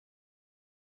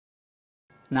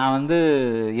நான் வந்து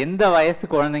எந்த வயசு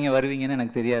குழந்தைங்க வருவீங்கன்னு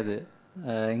எனக்கு தெரியாது.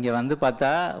 இங்கே வந்து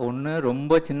பார்த்தா ஒன்று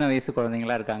ரொம்ப சின்ன வயசு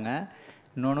குழந்தைங்களா இருக்காங்க,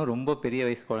 இன்னொன்று ரொம்ப பெரிய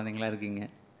வயசு குழந்தைங்களா இருக்கீங்க.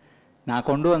 நான்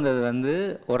கொண்டு வந்தது வந்து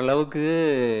ஓரளவுக்கு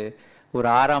ஒரு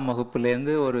 6ஆம்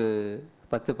வகுப்புலேருந்து ஒரு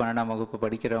 10-12ஆம் வகுப்பு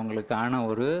படிக்கிறவங்களுக்கான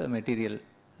ஒரு மெட்டீரியல்.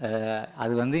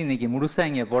 அது வந்து இன்றைக்கி முழுசாக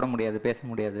இங்கே போட முடியாது, பேச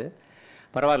முடியாது.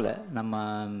 பரவாயில்ல, நம்ம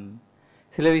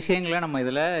சில விஷயங்களை நம்ம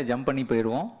இதில் ஜம்ப் பண்ணி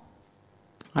போயிடுவோம்.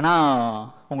 ஆனால்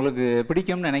உங்களுக்கு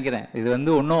பிடிக்கும்னு நினைக்கிறேன். இது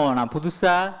வந்து ஒன்றும் நான்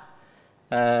புதுசாக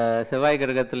செவ்வாய்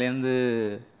கிரகத்துலேருந்து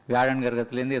வியாழன்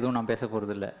கிரகத்துலேருந்து எதுவும் நான் பேச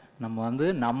போகிறதில்ல. நம்ம வந்து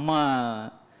நம்ம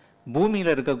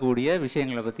பூமியில் இருக்கக்கூடிய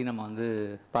விஷயங்களை பற்றி நம்ம வந்து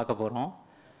பார்க்க போகிறோம்.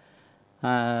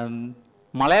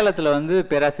 மலையாளத்தில் வந்து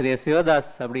பேராசிரியர்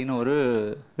சிவதாஸ் அப்படின்னு ஒரு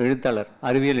எழுத்தாளர்,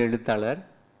 அறிவியல் எழுத்தாளர்,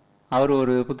 அவர்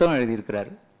ஒரு புத்தகம்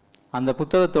எழுதியிருக்கிறார். அந்த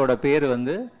புத்தகத்தோட பேர்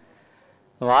வந்து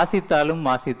வாசித்தாலும்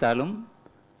வாசித்தாலும்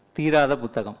தீராத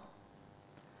புத்தகம்.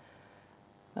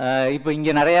 இப்போ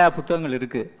இங்கே நிறையா புத்தகங்கள்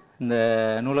இருக்குது. இந்த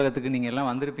நூலகத்துக்கு நீங்கள் எல்லாம்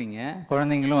வந்திருப்பீங்க,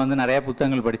 குழந்தைங்களும் வந்து நிறையா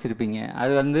புத்தகங்கள் படிச்சிருப்பீங்க.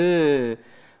 அது வந்து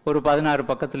ஒரு 16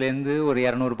 பக்கத்துலேருந்து ஒரு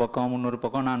 200 பக்கம், 300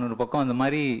 பக்கம், 400 பக்கம், அந்த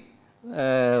மாதிரி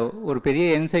ஒரு பெரிய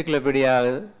என்சைக்ளோபீடியா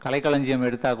கலைக்களஞ்சியம்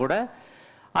எடுத்தால் கூட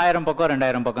 1000 பக்கம்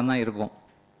 2000 பக்கம் தான் இருக்கும்.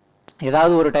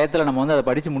 ஏதாவது ஒரு டயத்தில் நம்ம வந்து அதை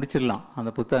படித்து முடிச்சிடலாம்.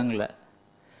 அந்த புத்தகங்களை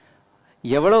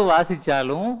எவ்வளோ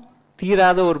வாசித்தாலும்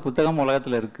தீராத ஒரு புத்தகம்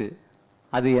உலகத்தில் இருக்குது.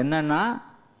 அது என்னன்னா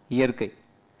இயற்கை.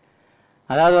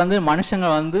 அதாவது வந்து மனுஷங்க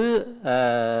வந்து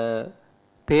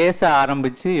பேச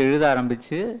ஆரம்பித்து எழுத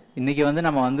ஆரம்பித்து இன்றைக்கி வந்து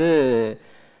நம்ம வந்து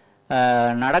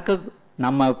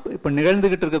நம்ம இப்போ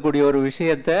நிகழ்ந்துக்கிட்டு இருக்கக்கூடிய ஒரு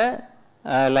விஷயத்தை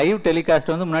லைவ்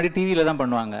டெலிகாஸ்ட் வந்து முன்னாடி டிவியில் தான்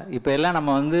பண்ணுவாங்க. இப்போ எல்லாம் நம்ம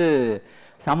வந்து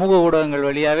சமூக ஊடகங்கள்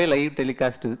வழியாகவே லைவ்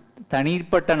டெலிகாஸ்ட்டு,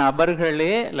 தனிப்பட்ட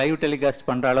நபர்களே லைவ் டெலிகாஸ்ட்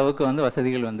பண்ணுற அளவுக்கு வந்து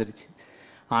வசதிகள் வந்துருச்சு.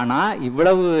 ஆனால்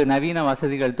இவ்வளவு நவீன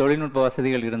வசதிகள், தொழில்நுட்ப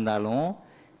வசதிகள் இருந்தாலும்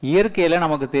இயற்கையில்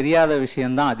நமக்கு தெரியாத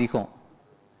விஷயந்தான் அதிகம்,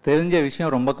 தெரிஞ்ச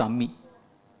விஷயம் ரொம்ப கம்மி.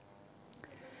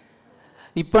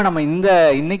 இப்போ நம்ம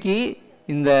இன்னைக்கு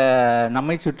இந்த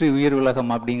நம்மை சுற்றி உயிர்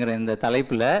உலகம் அப்படிங்கிற இந்த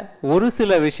தலைப்பில் ஒரு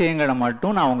சில விஷயங்களை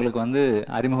மட்டும் நான் உங்களுக்கு வந்து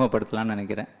அறிமுகப்படுத்தலாம்னு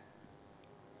நினைக்கிறேன்.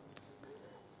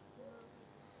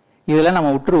 இதெல்லாம்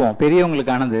நம்ம விட்டுருவோம்,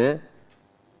 பெரியவங்களுக்கானது.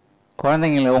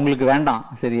 குழந்தைங்கள உங்களுக்கு வேண்டாம்,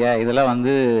 சரியா? இதெல்லாம்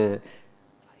வந்து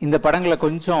இந்த படங்களை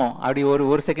கொஞ்சம் அப்படி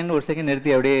ஒரு செகண்ட்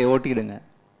நிறுத்தி அப்படியே ஓட்டிடுங்க.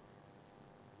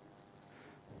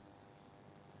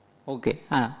 ஓகே.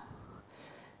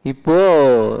 இப்போ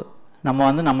நம்ம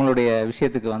வந்து நம்மளுடைய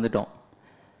விஷயத்துக்கு வந்துட்டோம்.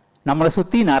 நம்மளை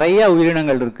சுற்றி நிறைய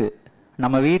உயிரினங்கள் இருக்குது.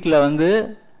 நம்ம வீட்டில் வந்து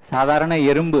சாதாரண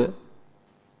எறும்பு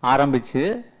ஆரம்பித்து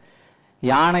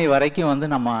யானை வரைக்கும் வந்து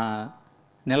நம்ம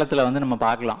நிலத்தில் வந்து நம்ம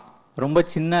பார்க்கலாம். ரொம்ப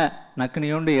சின்ன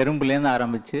நக்குனியோண்டு எறும்புலேருந்து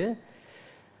ஆரம்பித்து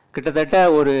கிட்டத்தட்ட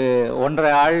ஒரு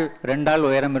 1.5 ஆள் 2 ஆள்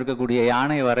உயரம் இருக்கக்கூடிய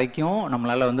யானை வரைக்கும்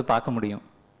நம்மளால் வந்து பார்க்க முடியும்.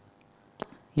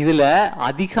 இதில்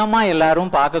அதிகமாக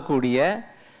எல்லாரும் பார்க்கக்கூடிய,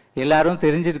 எல்லாரும்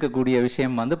தெரிஞ்சிருக்கக்கூடிய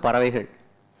விஷயம் வந்து பறவைகள்.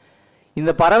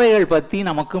 இந்த பறவைகள் பற்றி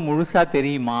நமக்கு முழுசாக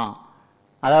தெரியுமா?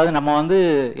 அதாவது நம்ம வந்து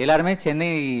எல்லாருமே சென்னை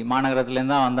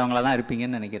மாநகரத்துலேருந்து தான் வந்தவங்களாக தான்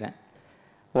இருப்பீங்கன்னு நினைக்கிறேன்.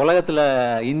 உலகத்தில்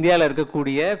இந்தியாவில்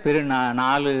இருக்கக்கூடிய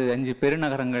 4-5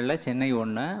 பெருநகரங்களில் சென்னை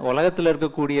ஒன்று, உலகத்தில்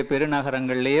இருக்கக்கூடிய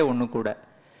பெருநகரங்கள்லேயே ஒன்று கூட.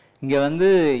 இங்கே வந்து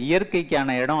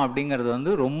இயற்கைக்கான இடம் அப்படிங்கிறது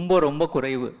வந்து ரொம்ப ரொம்ப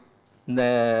குறைவு.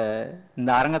 இந்த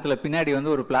அரங்கத்தில் பின்னாடி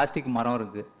வந்து ஒரு பிளாஸ்டிக் மரம்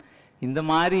இருக்குது. இந்த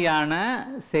மாதிரியான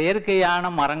செயற்கையான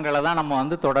மரங்களை தான் நம்ம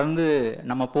வந்து தொடர்ந்து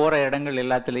நம்ம போகிற இடங்கள்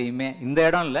எல்லாத்துலேயுமே, இந்த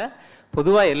இடம் இல்லை,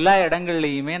 பொதுவாக எல்லா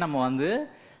இடங்கள்லையுமே நம்ம வந்து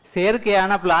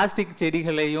செயற்கையான பிளாஸ்டிக்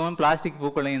செடிகளையும் பிளாஸ்டிக்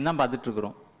பூக்களையும் தான்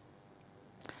பார்த்துட்ருக்குறோம்.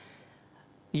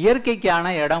 இயற்கைக்கான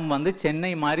இடம் வந்து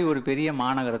சென்னை மாதிரி ஒரு பெரிய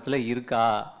மாநகரத்தில் இருக்கா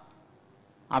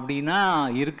அப்படின்னா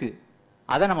இருக்குது.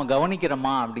 அதை நம்ம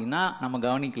கவனிக்கிறோமா அப்படின்னா நம்ம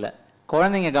கவனிக்கல.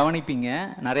 குழந்தைங்க கவனிப்பீங்க,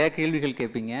 நிறையா கேள்விகள்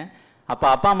கேட்பீங்க. அப்போ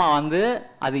அப்பா அம்மா வந்து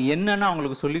அது என்னன்னு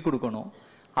அவங்களுக்கு சொல்லிக் கொடுக்கணும்.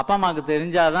 அப்பா அம்மாவுக்கு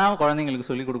தெரிஞ்சாதான் குழந்தைங்களுக்கு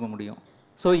சொல்லிக் கொடுக்க முடியும்.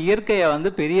 ஸோ இயற்கையை வந்து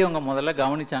பெரியவங்க முதல்ல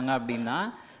கவனிச்சாங்க அப்படின்னா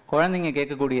குழந்தைங்க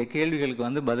கேட்கக்கூடிய கேள்விகளுக்கு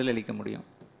வந்து பதில் அளிக்க முடியும்.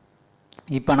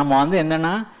 இப்போ நம்ம வந்து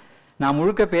என்னென்னா, நான்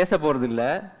முழுக்க பேச போகிறதில்ல.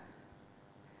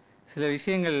 சில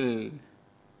விஷயங்கள்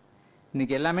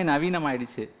இன்றைக்கி எல்லாமே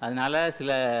நவீனமாயிடுச்சு. அதனால்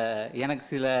எனக்கு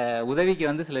சில உதவிக்கு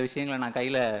வந்து சில விஷயங்களை நான்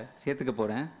கையில் சேர்த்துக்க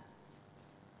போகிறேன்.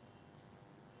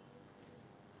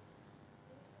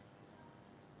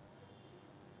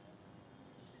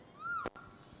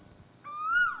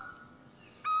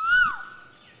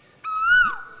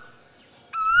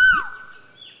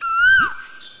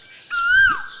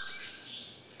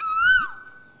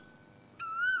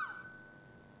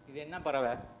 இது என்ன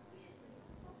பறவை?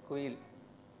 குயில்.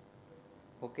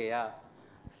 ஓகேயா?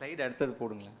 ஸ்லைடு அடுத்தது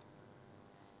போடுங்களேன்.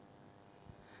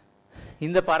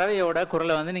 இந்த பறவையோட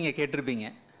குரலை வந்து நீங்கள் கேட்டிருப்பீங்க.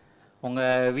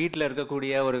 உங்கள் வீட்டில்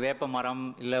இருக்கக்கூடிய ஒரு வேப்ப மரம்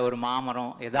இல்லை ஒரு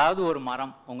மாமரம், ஏதாவது ஒரு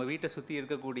மரம் உங்கள் வீட்டை சுற்றி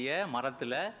இருக்கக்கூடிய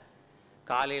மரத்தில்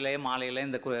காலையில மாலையில்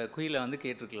இந்த குயிலை வந்து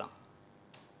கேட்டிருக்கலாம்.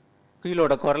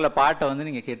 குயிலோட குரலை பாட்டை வந்து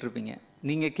நீங்கள் கேட்டிருப்பீங்க.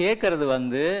 நீங்கள் கேட்குறது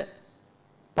வந்து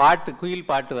பாட்டு, குயில்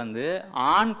பாட்டு வந்து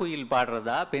ஆண் குயில்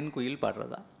பாடுறதா பெண் குயில்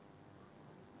பாடுறதா?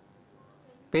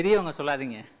 பெரியவங்க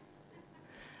சொல்லாதீங்க,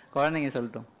 குழந்தைங்க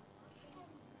சொல்லட்டும்.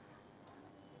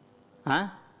 ஆ,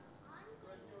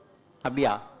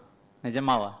 அப்படியா?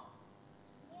 நிஜமாவா?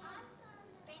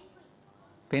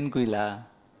 பெண் குயிலா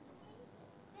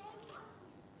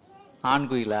ஆண்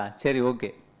குயிலா? சரி, ஓகே.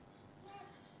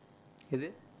 இது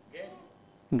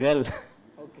கேர்ள்.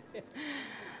 ஓகே,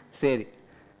 சரி.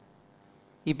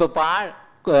 இப்போ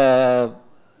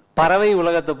பறவை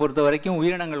உலகத்தை பொறுத்த வரைக்கும்,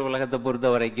 உயிரினங்கள் உலகத்தை பொறுத்த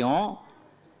வரைக்கும்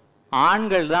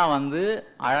ஆண்கள் தான் வந்து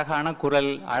அழகான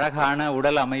குரல், அழகான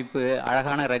உடல் அமைப்பு,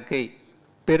 அழகான ரெக்கை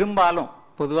பெரும்பாலும்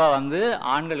பொதுவாக வந்து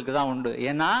ஆண்களுக்கு தான் உண்டு.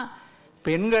 ஏன்னா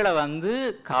பெண்களை வந்து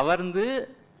கவர்ந்து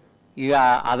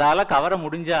அதால் கவர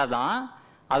முடிஞ்சாதான்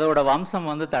அதோட வம்சம்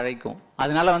வந்து தழைக்கும்.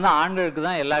 அதனால வந்து ஆண்களுக்கு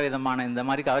தான் எல்லா விதமான இந்த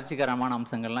மாதிரி கவர்ச்சிகரமான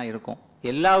அம்சங்கள்லாம் இருக்கும்.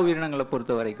 எல்லா உயிரினங்களை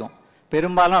பொறுத்த வரைக்கும்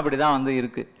பெரும்பாலும் அப்படி தான் வந்து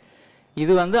இருக்குது.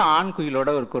 இது வந்து ஆண் குயிலோட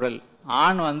ஒரு குரல்.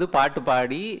 ஆண் வந்து பாட்டு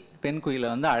பாடி பெண் குயிலை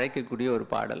வந்து அழைக்கக்கூடிய ஒரு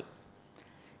பாடல்.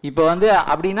 இப்போ வந்து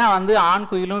அப்படின்னா வந்து ஆண்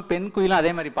குயிலும் பெண் குயிலும்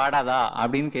அதே மாதிரி பாடாதா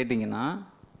அப்படின்னு கேட்டிங்கன்னா,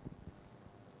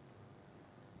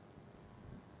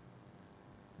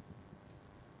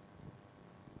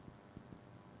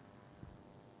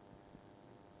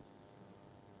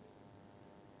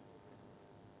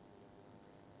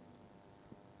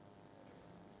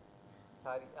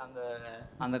 சாரி,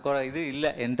 அந்த இது இல்லை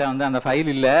என்கிட்ட, வந்து அந்த ஃபைல்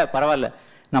இல்லை. பரவாயில்ல,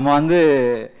 நம்ம வந்து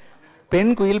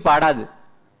பெண் குயில் பாடாது,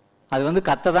 அது வந்து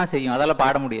கத்த தான் செய்யும், அதால்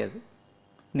பாட முடியாது.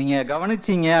 நீங்கள்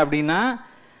கவனிச்சிங்க அப்படின்னா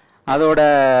அதோட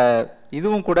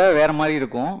இதுவும் கூட வேறு மாதிரி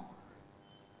இருக்கும்.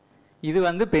 இது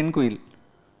வந்து பெண் குயில்.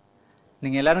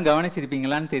 நீங்கள் எல்லோரும்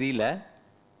கவனிச்சிருப்பீங்களான்னு தெரியல.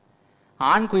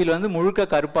 ஆண் குயில் வந்து முழுக்க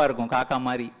கருப்பாக இருக்கும், காக்கா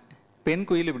மாதிரி. பெண்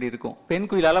குயில் இப்படி இருக்கும். பெண்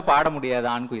குயிலால் பாட முடியாது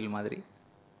ஆண் குயில் மாதிரி.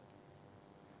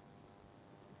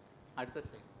 அடுத்த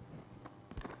ஸ்லைட்.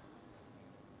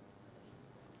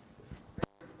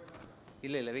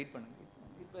 இல்லை இல்லை, வெயிட் பண்ணுங்க.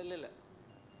 இப்போ இல்லை,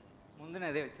 முந்தின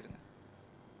இதே வச்சிருங்க.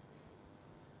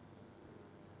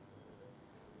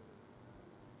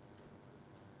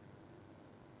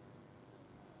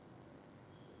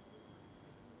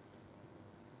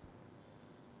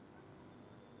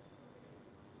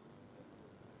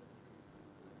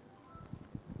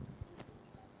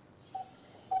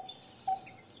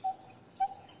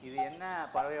 இது என்ன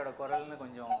பறவையோட குரல்னு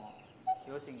கொஞ்சம்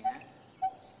யோசிங்க.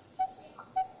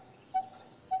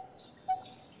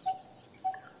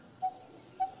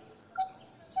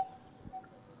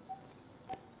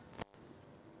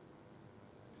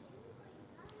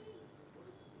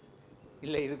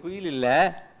 இல்லை, இது குயில் இல்லை.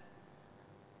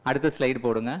 அடுத்த ஸ்லைடு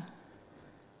போடுங்க.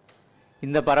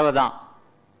 இந்த பறவை தான்.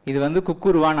 இது வந்து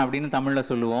குக்குருவான் அப்படின்னு தமிழில்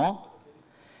சொல்லுவோம்.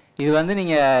 இது வந்து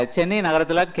நீங்கள் சென்னை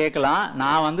நகரத்தில் கேட்கலாம்.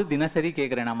 நான் வந்து தினசரி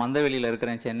கேட்குறேன். நான் மந்தவெளியில்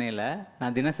இருக்கிறேன் சென்னையில்.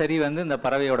 நான் தினசரி வந்து இந்த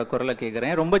பறவையோட குரலை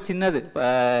கேட்குறேன். ரொம்ப சின்னது,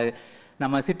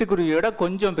 நம்ம சிட்டுக்குருவியோட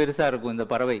கொஞ்சம் பெருசாக இருக்கும் இந்த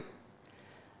பறவை.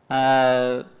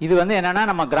 இது வந்து என்னென்னா,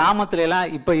 நம்ம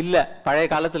கிராமத்துலலாம் இப்போ இல்லை, பழைய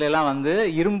காலத்துலலாம் வந்து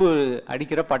இரும்பு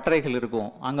அடிக்கிற பட்டறைகள் இருக்கும்.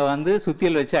 அங்கே வந்து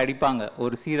சுத்தியல் வச்சு அடிப்பாங்க,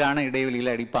 ஒரு சீரான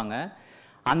இடைவெளியில் அடிப்பாங்க.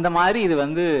 அந்த மாதிரி இது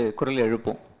வந்து குரல்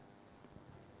எழுப்பும்.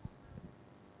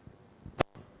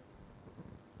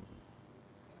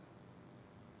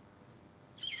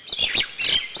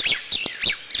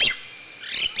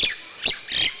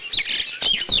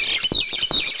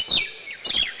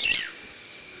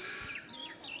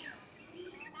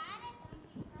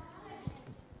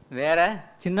 வேற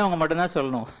சின்னவங்க மட்டும்தான்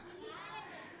சொல்லணும்.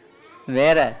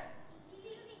 வேற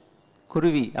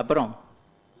குருவி, அப்புறம்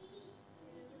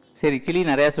சரி, கிளி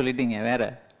நிறையா சொல்லிட்டீங்க. வேற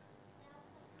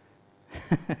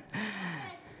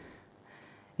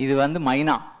இது வந்து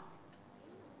மைனா.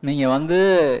 நீங்கள் வந்து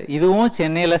இதுவும்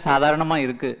சென்னையில் சாதாரணமாக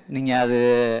இருக்குது. நீங்கள்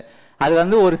அது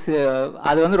வந்து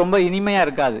அது வந்து ரொம்ப இனிமையாக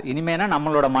இருக்காது. இனிமைனா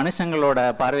நம்மளோட மனுஷங்களோட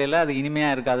பார்வையில் அது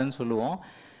இனிமையாக இருக்காதுன்னு சொல்லுவோம்.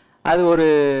 அது ஒரு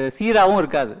சீராகவும்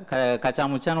இருக்காது, கச்சா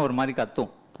முச்சான்னு ஒரு மாதிரி கத்தும்.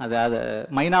 அது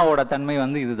மைனாவோட தன்மை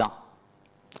வந்து இதுதான்.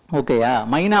 ஓகேயா?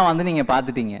 மைனா வந்து நீங்கள்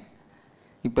பார்த்துட்டீங்க.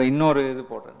 இப்போ இன்னொரு இது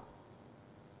போடுறேன்.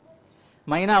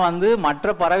 மைனா வந்து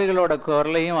மற்ற பறவைகளோட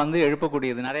குரலையும் வந்து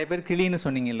எழுப்பக்கூடியது. நிறைய பேர் கிளின்னு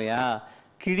சொன்னீங்க இல்லையா?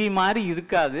 கிளி மாதிரி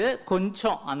இருக்காது,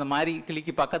 கொஞ்சம் அந்த மாதிரி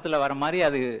கிளிக்கு பக்கத்தில் வர மாதிரி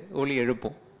அது ஒலி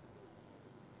எழுப்பும்.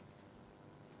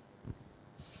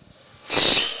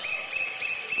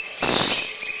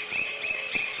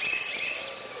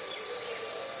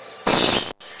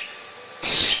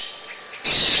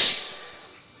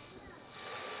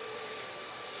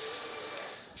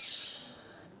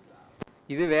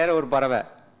 இது வேற ஒரு பறவை.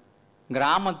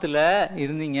 கிராமத்தில்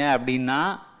இருந்தீங்க அப்படின்னா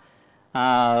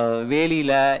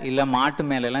வேலியில் இல்லை மாட்டு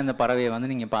மேலெல்லாம் இந்த பறவையை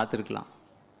வந்து நீங்கள் பார்த்துருக்கலாம்.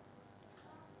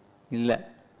 இல்லை,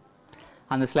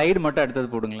 அந்த ஸ்லைடு மட்டும் அடுத்தது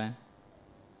போடுங்களேன்.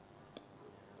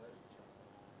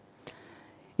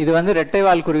 இது வந்து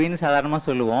ரெட்டைவால் குருவின்னு சாதாரணமாக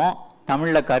சொல்லுவோம்,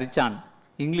 தமிழில் கரிச்சான்,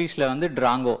 இங்கிலீஷில் வந்து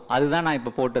டிராங்கோ. அதுதான் நான்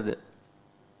இப்போ போட்டது.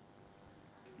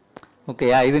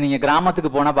 ஓகேயா? இது நீங்கள்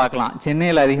கிராமத்துக்கு போனால் பார்க்கலாம்,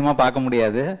 சென்னையில் அதிகமாக பார்க்க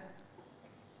முடியாது.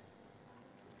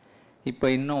 இப்போ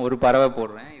இன்னும் ஒரு பறவை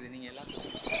போடுறேன். இது நீங்கள் எல்லாம்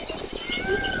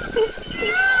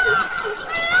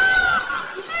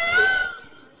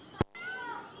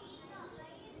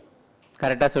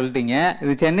கரெக்டாக சொல்லிட்டீங்க.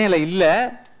 இது சென்னையில் இல்லை,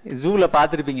 ஜூவில்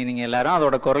பார்த்துருப்பீங்க நீங்கள் எல்லாரும்,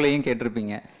 அதோட குரலையும்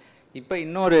கேட்டிருப்பீங்க. இப்போ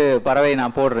இன்னொரு பறவை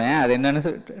நான் போடுறேன், அது என்னன்னு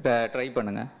ட்ரை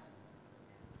பண்ணுங்க.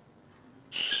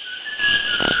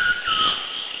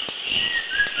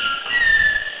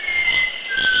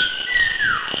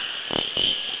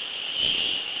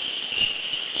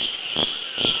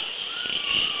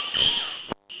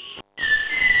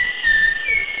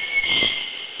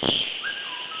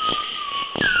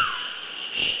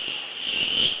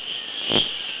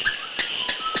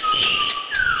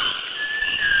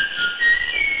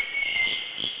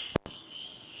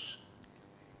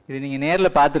 இது நீங்கள்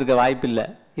நேரில் பார்த்துருக்க வாய்ப்பில்லை.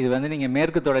 இது வந்து நீங்கள்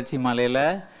மேற்கு தொடர்ச்சி மலையில்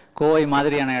கோவை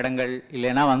மாதிரியான இடங்கள்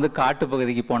இல்லைன்னா வந்து காட்டு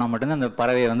பகுதிக்கு போனால் மட்டும்தான் அந்த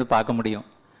பறவையை வந்து பார்க்க முடியும்.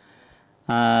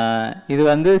 இது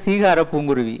வந்து சீகார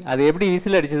பூங்குருவி. அது எப்படி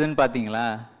விசில் அடிச்சதுன்னு பார்த்தீங்களா?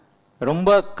 ரொம்ப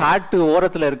காட்டு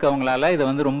ஓரத்தில் இருக்கவங்களால இதை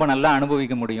வந்து ரொம்ப நல்லா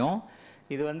அனுபவிக்க முடியும்.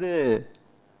 இது வந்து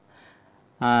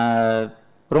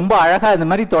ரொம்ப அழகாக இந்த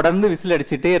மாதிரி தொடர்ந்து விசில்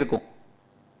அடிச்சுட்டே இருக்கும்.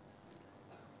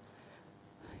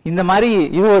 இந்த மாதிரி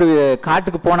இது ஒரு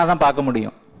காட்டுக்கு போனால் தான் பார்க்க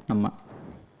முடியும் நம்ம.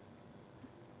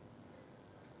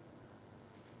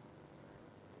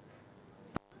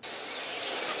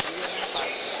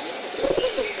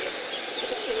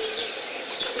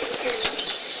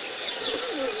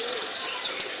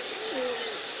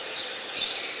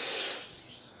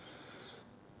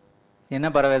 என்ன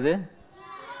பறவை இது?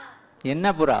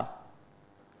 என்ன புறா?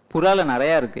 புறால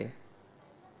நிறையா இருக்கு.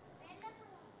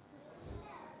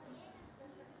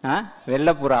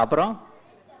 வெள்ளைப்புறா. அப்புறம்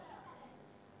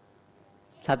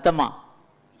சத்தமா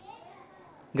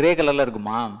கிரே கலர்ல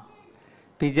இருக்குமா?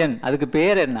 பிஜன். அதுக்கு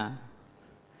பேர் என்ன?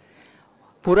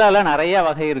 புறால நிறைய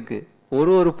வகை இருக்கு,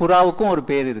 ஒரு புறாவுக்கும் ஒரு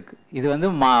பேர் இருக்கு. இது வந்து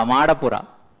மாடப்புறா.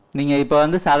 நீங்க இப்ப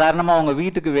வந்து சாதாரணமா உங்க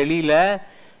வீட்டுக்கு வெளியில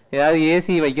ஏதாவது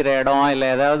ஏசி வைக்கிற இடம் இல்லை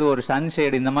ஏதாவது ஒரு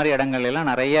சன்ஷேடு இந்த மாதிரி இடங்கள்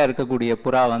எல்லாம் நிறைய இருக்கக்கூடிய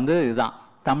புறா வந்து இதுதான்.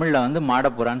 தமிழ்ல வந்து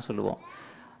மாடப்புறான்னு சொல்லுவோம்.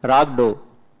 ராக்டோ.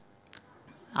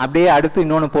 அப்படியே அடுத்து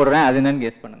இன்னொன்று போடுறேன், அது என்னன்னு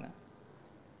கெஸ் பண்ணுங்க.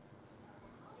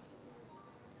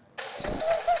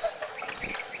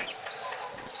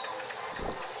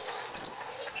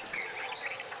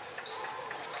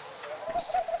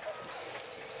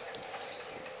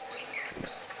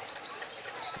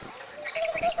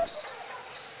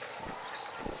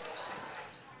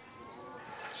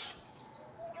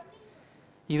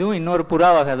 இதுவும் இன்னொரு புறா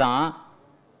வகை தான்.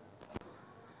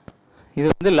 இது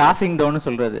வந்து லாஃபிங் டவுன்னு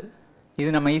சொல்றது. இது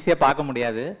நம்ம ஈஸியாக பார்க்க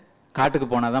முடியாது, காட்டுக்கு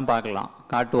போனால் தான் பார்க்கலாம்.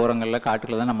 காட்டு ஓரங்களில்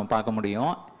காட்டுக்குள்ள தான் நம்ம பார்க்க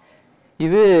முடியும்.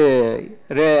 இது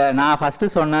நான்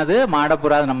ஃபஸ்ட்டு சொன்னது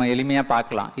மாடப்புறா, நம்ம எளிமையாக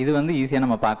பார்க்கலாம். இது வந்து ஈஸியாக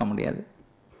நம்ம பார்க்க முடியாது.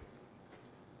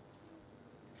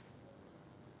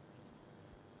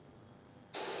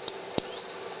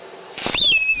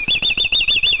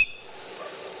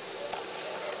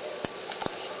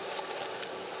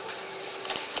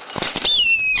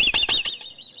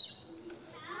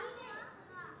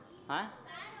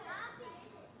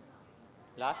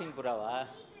 லாஃபிங் புறாவா?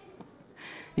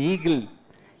 ஈகிள்.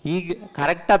 ஈகிள்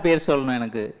கரெக்டாக பேர் சொல்லணும்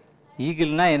எனக்கு.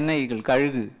 ஈகிள்னா என்ன? ஈகிள்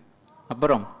கழுகு.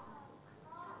 அப்புறம்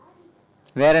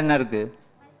வேற என்ன இருக்கு?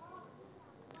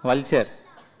 வல்ச்சர்.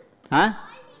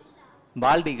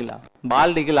 பால்டிகிளா?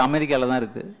 பால்டிகிள் அமெரிக்காவில் தான்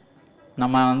இருக்கு,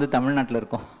 நம்ம வந்து தமிழ்நாட்டில்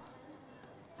இருக்கோம்.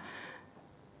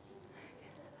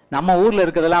 நம்ம ஊரில்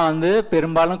இருக்கிறதெல்லாம் வந்து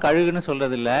பெரும்பாலும் கழுகுன்னு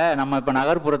சொல்றது இல்லை. நம்ம இப்போ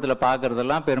நகர்ப்புறத்தில்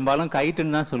பார்க்கறதெல்லாம் பெரும்பாலும்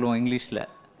கைட்டுன்னு தான் சொல்லுவோம் இங்கிலீஷில்.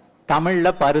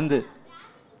 தமிழில் பருந்து,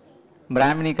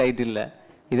 பிராமினி கைட் இல்லை,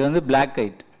 இது வந்து பிளாக்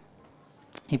கைட்.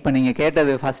 இப்போ நீங்கள்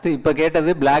கேட்டது ஃபஸ்ட்டு, இப்போ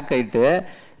கேட்டது பிளாக் கைட்டு.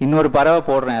 இன்னொரு பறவை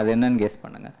போடுறேன், அது என்னன்னு கெஸ்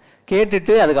பண்ணுங்க.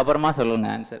 கேட்டுட்டு அதுக்கப்புறமா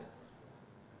சொல்லுங்க ஆன்சர்.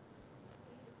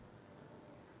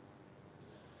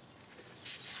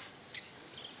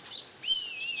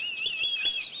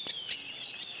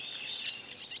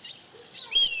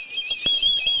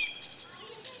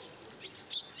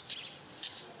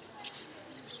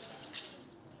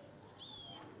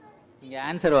 இங்கே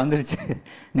ஆன்சர் வந்துருச்சு.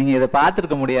 நீங்கள் இதை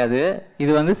பார்த்துருக்க முடியாது.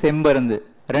 இது வந்து செம்பருந்து.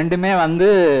 ரெண்டுமே வந்து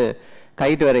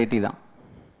கைட் வெரைட்டி தான்.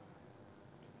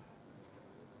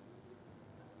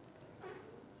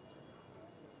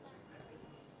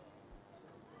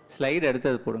 ஸ்லைடு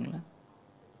எடுத்தது போடுங்களேன்.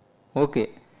 ஓகே,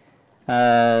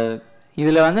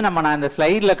 இதில் வந்து நான் இந்த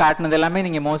ஸ்லைடில் காட்டினது எல்லாமே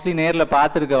நீங்கள் மோஸ்ட்லி நேரில்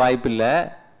பார்த்துருக்க வாய்ப்பு இல்லை.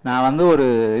 நான் வந்து ஒரு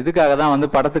இதுக்காக தான் வந்து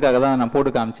படத்துக்காக தான் நான்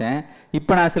போட்டு காமிச்சேன்.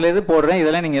 இப்போ நான் சில இது போடுறேன்,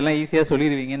 இதெல்லாம் நீங்கள் எல்லாம் ஈஸியாக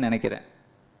சொல்லிடுவீங்கன்னு நினைக்கிறேன்.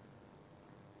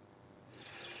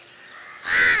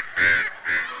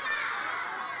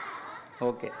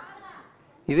 ஓகே,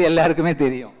 இது எல்லாருக்குமே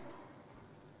தெரியும்.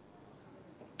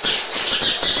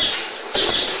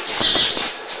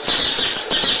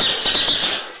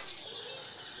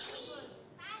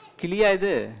 கிளியா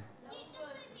இது?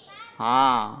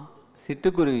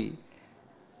 சிட்டுக்குருவி.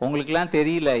 உங்களுக்கெல்லாம்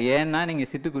தெரியல, ஏன்னா நீங்கள்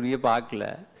சிட்டுக்குருவியை பார்க்கல.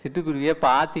 சிட்டுக்குருவியை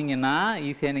பார்த்தீங்கன்னா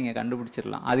ஈஸியாக நீங்கள்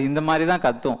கண்டுபிடிச்சிடலாம். அது இந்த மாதிரி தான்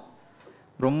கத்தும்,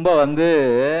 ரொம்ப வந்து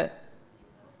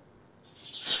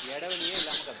இடவெளியே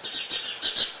இல்லாமல் கத்தும்.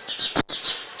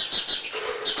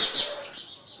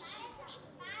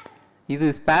 இது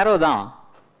ஸ்பேரோ தான்,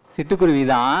 சிட்டுக்குருவி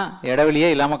தான்,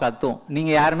 இடவெளியே இல்லாமல் கத்தும்.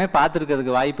 நீங்கள் யாருமே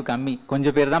பார்த்துருக்கிறதுக்கு வாய்ப்பு கம்மி,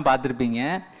 கொஞ்சம் பேர் தான் பார்த்துருப்பீங்க.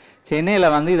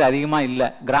 சென்னையில் வந்து இது அதிகமாக இல்லை.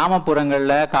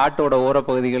 கிராமப்புறங்களில், காட்டோட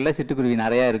ஓரப்பகுதிகளில் சிட்டுக்குருவி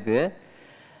நிறையா இருக்குது.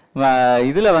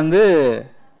 இதில் வந்து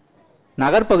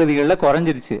நகர்ப்பகுதிகளில்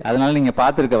குறைஞ்சிருச்சு, அதனால நீங்கள்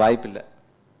பார்த்துருக்க வாய்ப்பில்லை.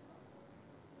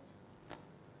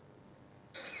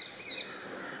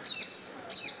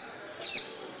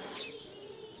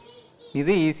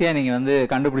 இது ஈஸியாக நீங்கள் வந்து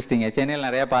கண்டுபிடிச்சிட்டீங்க, சென்னையில்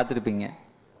நிறையா பார்த்துருப்பீங்க.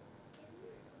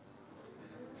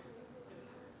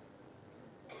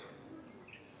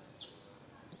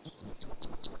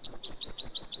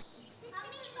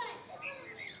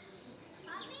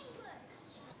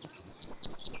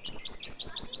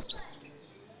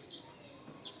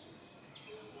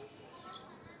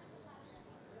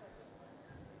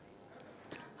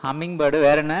 Humming bird.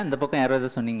 வேற என்ன? இந்த பக்கம் யாராவது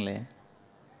சொன்னீங்களே,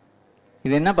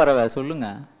 இது என்ன பறவை சொல்லுங்க?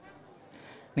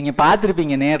 நீங்கள்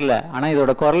பார்த்துருப்பீங்க நேரில், ஆனால்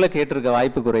இதோட குரலை கேட்டிருக்க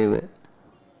வாய்ப்பு குறைவு.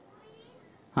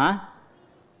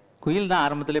 குயில் தான்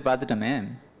ஆரம்பத்திலே பார்த்துட்டோமே.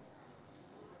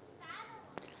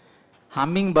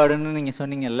 ஹம்மிங் பேர்டுன்னு நீங்கள்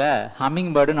சொன்னீங்கல்ல,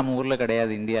 ஹம்மிங் பேர்டு நம்ம ஊரில்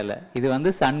கிடையாது, இந்தியாவில். இது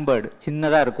வந்து சன் பேர்டு,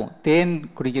 சின்னதாக இருக்கும், தேன்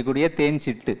குடிக்கக்கூடிய தேன்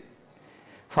சிட்டு.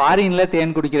 ஃபாரினில்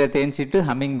தேன் குடிக்கிற தேன் சிட்டு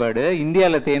ஹம்மிங் பேர்டு,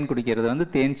 இந்தியாவில் தேன் குடிக்கிறது வந்து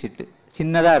தேன் சிட்டு.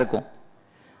 சின்னதாக இருக்கும்,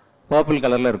 பர்பிள்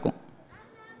கலரில் இருக்கும்.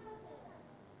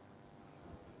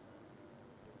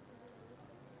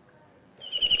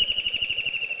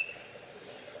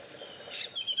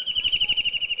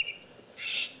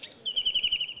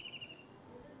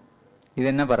 இது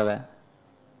என்ன பறவை?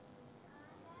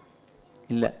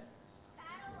 இல்லை,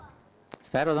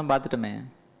 ஸ்பேரோ தான் பார்த்துட்டோமே.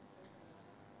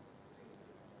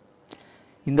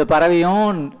 இந்த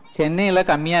பறவையும் சென்னையில்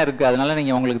கம்மியாக இருக்குது, அதனால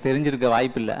நீங்கள் உங்களுக்கு தெரிஞ்சிருக்க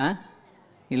வாய்ப்பு இல்லை.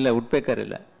 இல்லை, உட்பெக்கர்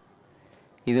இல்லை.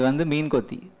 இது வந்து மீன்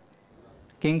கொத்தி,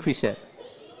 கிங்ஃபிஷர்.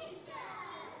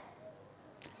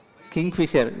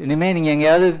 கிங்ஃபிஷர் இனிமேல் நீங்கள்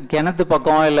எங்கேயாவது கிணத்து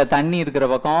பக்கம் இல்லை தண்ணி இருக்கிற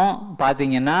பக்கம்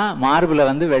பார்த்தீங்கன்னா மார்பில்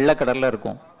வந்து வெள்ளை கடலில்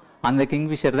இருக்கும். அந்த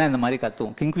கிங்ஃபிஷர் தான் இந்த மாதிரி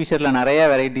கத்துவோம். கிங்ஃபிஷரில் நிறையா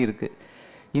வெரைட்டி இருக்குது.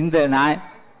 இந்த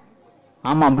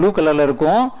ஆமாம், ப்ளூ கலரில்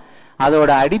இருக்கும்.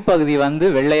 அதோட அடிப்பகுதி வந்து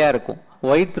வெள்ளையாக இருக்கும்,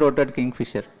 ஒயிட் த்ரோட்டட்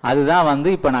கிங்ஃபிஷர். அதுதான் வந்து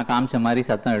இப்போ நான் காமிச்ச மாதிரி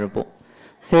சத்தம் எழுப்போம்.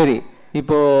 சரி,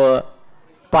 இப்போது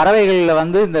பறவைகளில்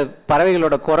வந்து இந்த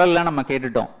பறவைகளோட குரல்லாம் நம்ம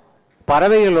கேட்டுட்டோம்.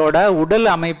 பறவைகளோட உடல்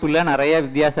அமைப்பில் நிறைய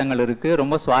வித்தியாசங்கள் இருக்குது,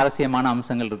 ரொம்ப சுவாரஸ்யமான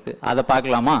அம்சங்கள் இருக்குது. அதை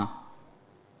பார்க்கலாமா?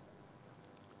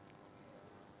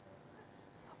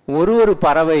 ஒரு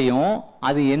பறவையும்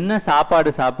அது என்ன சாப்பாடு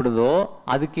சாப்பிடுதோ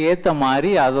அதுக்கு ஏற்ற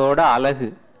மாதிரி அதோட அழகு,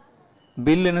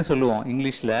 பில்லுன்னு சொல்லுவோம்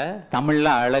இங்கிலீஷில்,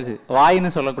 தமிழில் அழகு.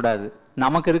 வாயின்னு சொல்லக்கூடாது,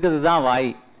 நமக்கு இருக்கிறது தான்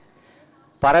வாய்,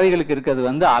 பறவைகளுக்கு இருக்கிறது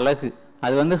வந்து அழகு.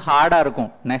 அது வந்து ஹார்டாக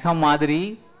இருக்கும், நெகம் மாதிரி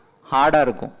ஹார்டாக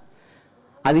இருக்கும்.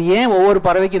 அது ஏன் ஒவ்வொரு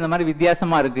பறவைக்கும் இந்த மாதிரி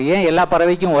வித்தியாசமாக இருக்குது? ஏன் எல்லா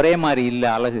பறவைக்கும் ஒரே மாதிரி இல்லை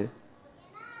அழகு?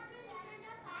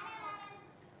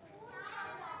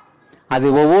 அது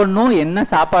ஒவ்வொன்றும் என்ன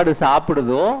சாப்பாடு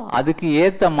சாப்பிடுதோ அதுக்கு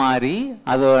ஏற்ற மாதிரி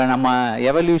அதோட நம்ம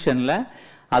எவல்யூஷனில்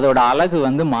அதோட அழகு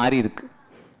வந்து மாறி இருக்கு.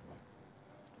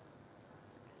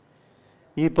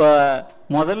 இப்போ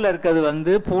முதல்ல இருக்கிறது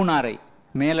வந்து பூனாரை,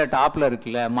 மேலே டாப்பில்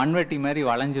இருக்குல்ல, மண்வெட்டி மாதிரி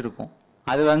வளைஞ்சிருக்கும்.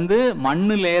 அது வந்து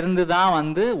மண்ணுலேருந்து தான்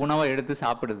வந்து உணவை எடுத்து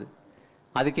சாப்பிடுது,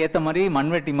 அதுக்கேற்ற மாதிரி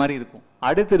மண்வெட்டி மாதிரி இருக்கும்.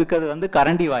 அடுத்து இருக்கிறது வந்து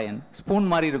கரண்டி வாயன், ஸ்பூன்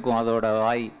மாதிரி இருக்கும் அதோட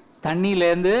வாய்.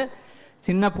 தண்ணியிலேருந்து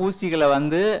சின்ன பூச்சிகளை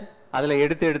வந்து அதில்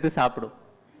எடுத்து எடுத்து சாப்பிடும்.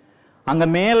 அங்கே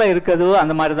மேலே இருக்கிறது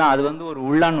அந்த மாதிரி தான், அது வந்து ஒரு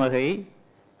உள்ளான் வகை.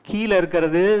 கீழே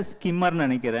இருக்கிறது ஸ்கிம்மர்னு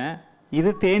நினைக்கிறேன்.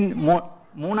 இது தேன்.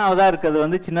 மூணாவதாக இருக்கிறது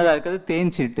வந்து சின்னதாக இருக்கிறது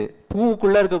தேன் சீட்டு.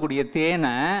 பூவுக்குள்ளே இருக்கக்கூடிய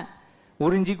தேனை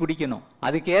உறிஞ்சி குடிக்கணும்,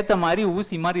 அதுக்கேற்ற மாதிரி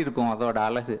ஊசி மாதிரி இருக்கும் அதோட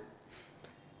அழகு.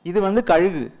 இது வந்து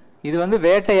கழுகு, இது வந்து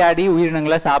வேட்டையாடி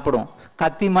உயிரினங்களை சாப்பிடும்,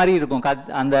 கத்தி மாதிரி இருக்கும்.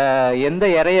 அந்த எந்த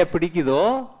இறையை பிடிக்குதோ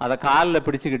அதை காலில்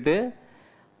பிடிச்சிக்கிட்டு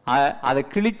அதை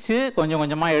கிழிச்சு கொஞ்சம்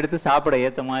கொஞ்சமாக எடுத்து சாப்பிட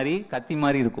ஏற்ற மாதிரி கத்தி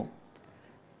மாதிரி இருக்கும்.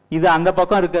 இது அந்த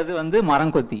பக்கம் இருக்கிறது வந்து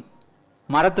மரங்கொத்தி.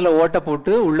 மரத்தில் ஓட்டை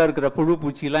போட்டு உள்ளே இருக்கிற புழு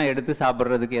பூச்சிலாம் எடுத்து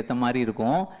சாப்பிட்றதுக்கு ஏற்ற மாதிரி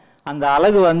இருக்கும். அந்த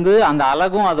அலகு வந்து அந்த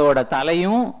அலகும் அதோட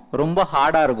தலையும் ரொம்ப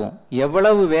ஹார்டாக இருக்கும்.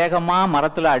 எவ்வளவு வேகமாக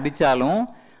மரத்தில் அடித்தாலும்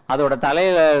அதோட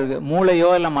தலையில் மூளையோ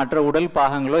இல்லை மற்ற உடல்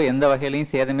பாகங்களோ எந்த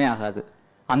வகையிலையும் சேதமே ஆகாது.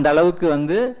 அந்த அளவுக்கு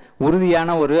வந்து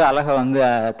உறுதியான ஒரு அலகை வந்து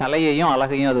தலையையும்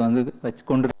அலகையும் அது வந்து வச்சு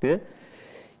கொண்டிருக்கு.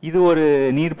 இது ஒரு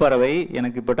நீர்ப்பறவை,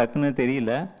 எனக்கு இப்போ டக்குன்னு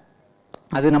தெரியல.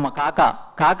 அது நம்ம காக்கா.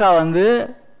 காக்கா வந்து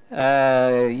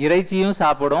இறைச்சியும்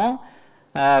சாப்பிடும்,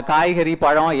 காய்கறி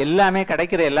பழம் எல்லாமே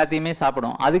கிடைக்கிற எல்லாத்தையுமே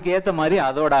சாப்பிடும். அதுக்கு ஏற்ற மாதிரி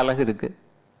அதோட அழகு இருக்கு.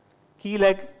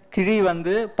 கீழே கிழி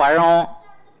வந்து பழம்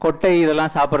கொட்டை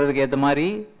இதெல்லாம் சாப்பிட்றதுக்கு ஏற்ற மாதிரி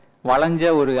வளைஞ்ச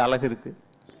ஒரு அழகு இருக்கு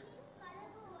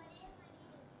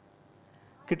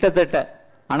கிட்டத்தட்ட.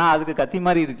 ஆனால் அதுக்கு கத்தி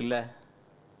மாதிரி இருக்குல்ல,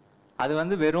 அது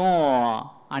வந்து வெறும்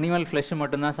அனிமல் ஃப்ளஷ்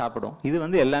மட்டும்தான் சாப்பிடும். இது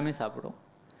வந்து எல்லாமே சாப்பிடும்.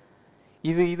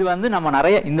 இது வந்து நம்ம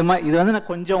நிறைய இந்த மாதிரி இது வந்து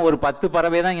நான் கொஞ்சம் ஒரு 10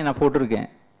 பறவை தான் இங்கே நான் போட்டிருக்கேன்.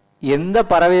 எந்த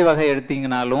பறவை வகை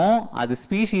எடுத்தீங்கனாலும் அது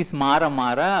ஸ்பீஷீஸ் மாற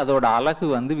மாற அதோட அழகு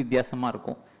வந்து வித்தியாசமாக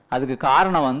இருக்கும். அதுக்கு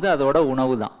காரணம் வந்து அதோட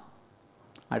உணவு தான்.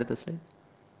 அடுத்த ஸ்லைட்.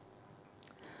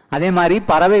 அதே மாதிரி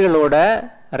பறவைகளோட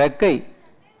ரெக்கை,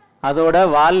 அதோட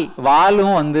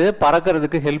வாலும் வந்து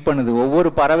பறக்கிறதுக்கு ஹெல்ப் பண்ணுது. ஒவ்வொரு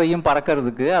பறவையும்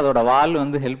பறக்கிறதுக்கு அதோட வால்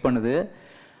வந்து ஹெல்ப் பண்ணுது.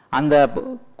 அந்த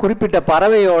குறிப்பிட்ட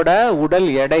பறவையோட உடல்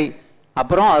எடை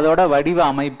அப்புறம் அதோட வடிவ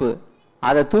அமைப்பு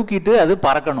அதை தூக்கிட்டு அது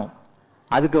பறக்கணும்.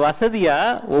 அதுக்கு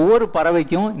வசதியாக ஒவ்வொரு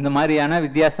பறவைக்கும் இந்த மாதிரியான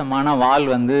வித்தியாசமான வால்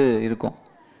வந்து இருக்கும்.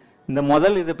 இந்த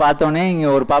முதல் இது பார்த்தோன்னே இங்கே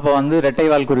ஒரு பாப்பா வந்து ரெட்டை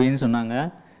வால் குருவின்னு சொன்னாங்க.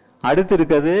 அடுத்து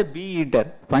இருக்கிறது பீ ஈட்டர்,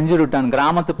 பஞ்சுருட்டான்.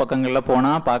 கிராமத்து பக்கங்களில்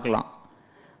போனால் பார்க்கலாம்.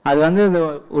 அது வந்து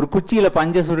ஒரு குச்சியில்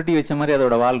பஞ்சை சுருட்டி வச்ச மாதிரி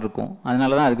அதோட வால் இருக்கும்.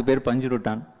 அதனால தான் அதுக்கு பேர்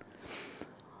பஞ்சுருட்டான்.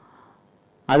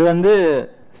 அது வந்து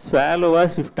ஸ்வாலோவா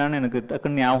ஸ்விஃப்டான்னு எனக்கு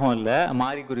டக்குன்னு ஞாபகம் இல்லை,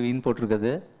 மாரி குருவின்னு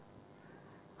போட்டிருக்குது.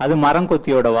 அது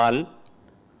மரங்கொத்தியோட வால்.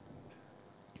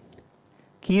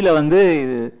 கீழே வந்து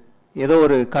ஏதோ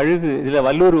ஒரு கழுகு, இதில்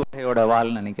வல்லூர் வகையோட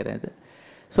வால்னு நினைக்கிறேன் இது.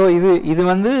 ஸோ இது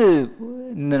வந்து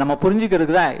நம்ம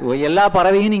புரிஞ்சுக்கிறதுக்கு தான். எல்லா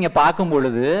பறவையும் நீங்கள் பார்க்கும்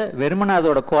பொழுது வெறுமனை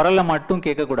அதோட குரலை மட்டும்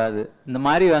கேட்கக்கூடாது. இந்த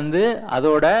மாதிரி வந்து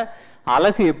அதோட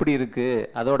அழகு எப்படி இருக்கு,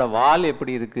 அதோட வால்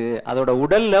எப்படி இருக்கு, அதோட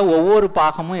உடல்ல ஒவ்வொரு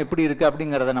பாகமும் எப்படி இருக்கு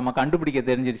அப்படிங்கிறத நம்ம கண்டுபிடிக்க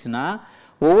தெரிஞ்சிருச்சுன்னா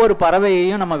ஒவ்வொரு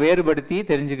பறவையையும் நம்ம வேறுபடுத்தி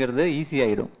தெரிஞ்சுக்கிறது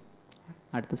ஈஸியாயிடும்.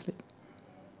 அடுத்த ஸ்லைட்.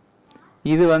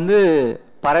 இது வந்து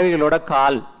பறவைகளோட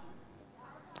கால்.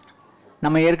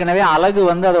 நம்ம ஏற்கனவே அழகு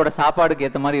வந்து அதோட சாப்பாடுக்கு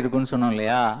ஏற்ற மாதிரி இருக்குன்னு சொன்னோம்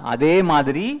இல்லையா, அதே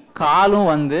மாதிரி காலும்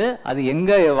வந்து அது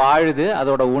எங்க வாழுது,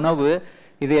 அதோட உணவு,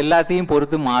 இது எல்லாத்தையும்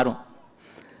பொறுத்து மாறும்.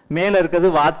 மேல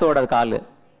இருக்கிறது வாத்தோட கால்.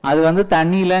 அது வந்து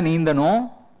தண்ணியில நீந்தணும்,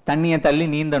 தண்ணியை தள்ளி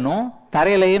நீந்தணும்,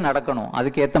 தரையிலேயே நடக்கணும்.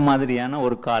 அதுக்கு ஏற்ற மாதிரியான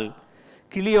ஒரு கால்.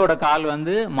 கிளியோட கால்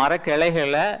வந்து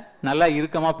மரக்கிளைகளை நல்லா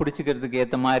இறுக்கமாக பிடிச்சிக்கிறதுக்கு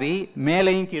ஏற்ற மாதிரி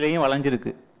மேலையும் கீழையும்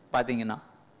வளைஞ்சிருக்கு பார்த்தீங்கன்னா.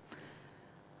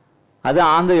 அது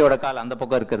ஆந்தையோட கால் அந்த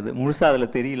பக்கம் இருக்கிறது, முழுசா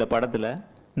அதில் தெரியல படத்தில்.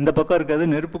 இந்த பக்கம் இருக்கிறது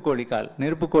நெருப்புக்கோழி கால்.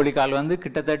 நெருப்புக்கோழி கால் வந்து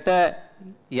கிட்டத்தட்ட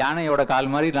யானையோட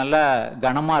கால் மாதிரி நல்லா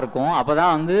கனமாக இருக்கும். அப்போ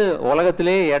தான் வந்து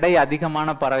உலகத்திலே எடை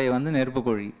அதிகமான பறவை வந்து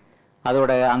நெருப்புக்கோழி.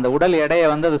 அதோட அந்த உடல் எடையை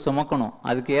வந்து அது சுமக்கணும்.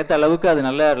 அதுக்கு ஏற்ற அளவுக்கு அது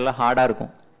நல்லா ஹார்டாக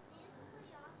இருக்கும்.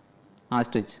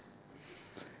 ஆஸ்ட்ரிச்.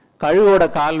 கழுவோட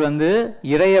கால் வந்து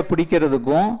இரையை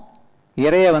பிடிக்கிறதுக்கும்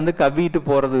இரையை வந்து கவ்விட்டு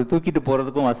போகிறது, தூக்கிட்டு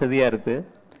போகிறதுக்கும் வசதியாக இருக்குது.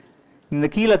 இந்த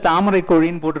கீழே தாமரை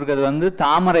கோழின்னு போட்டிருக்கிறது வந்து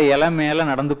தாமரை இலை மேலே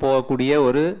நடந்து போகக்கூடிய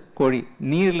ஒரு கோழி.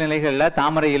 நீர்நிலைகளில்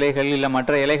தாமரை இலைகள் இல்லை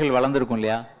மற்ற இலைகள் வளர்ந்துருக்கும்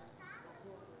இல்லையா,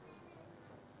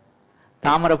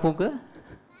 தாமரை பூக்கு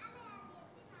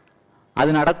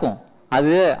அது நடக்கும்.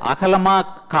 அது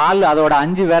அகலமாக கால் அதோட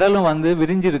 5 விரலும் வந்து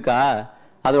விரிஞ்சிருக்கா,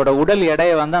 அதோட உடல்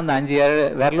எடையை வந்து அந்த 5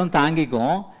 விரலும்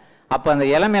தாங்கிக்கும். அப்போ அந்த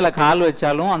இலை மேலே கால்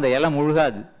வச்சாலும் அந்த இலை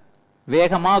முழுகாது,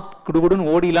 வேகமாக குடுகுடுன்னு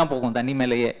ஓடிலாம் போகும் தண்ணி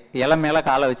மேலேயே. இலை மேலே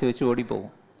காலை வச்சு ஓடி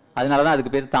போகும். அதனால தான்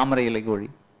அதுக்கு பேர் தாமரை இலை கோழி.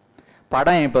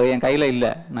 படம் இப்போ என் கையில்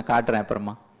இல்லை, நான் காட்டுறேன்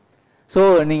அப்புறமா. ஸோ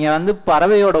நீங்கள் வந்து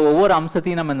பறவையோட ஒவ்வொரு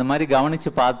அம்சத்தையும் நம்ம இந்த மாதிரி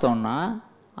கவனித்து பார்த்தோம்னா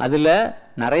அதில்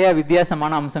நிறையா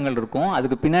வித்தியாசமான அம்சங்கள் இருக்கும்.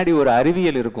 அதுக்கு பின்னாடி ஒரு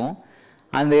அறிவியல் இருக்கும்.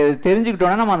 அந்த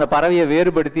தெரிஞ்சுக்கிட்டோன்னா நம்ம அந்த பறவையை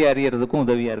வேறுபடுத்தி அறியறதுக்கும்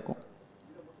உதவியாக இருக்கும்.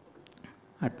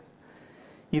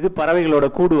 இது பறவைகளோட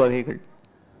கூடு வகைகள்.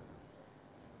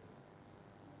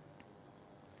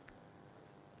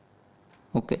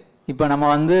 ஓகே, இப்போ நம்ம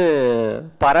வந்து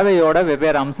பறவையோட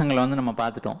வெவ்வேறு அம்சங்களை வந்து நம்ம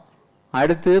பார்த்துட்டோம்.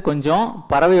 அடுத்து கொஞ்சம்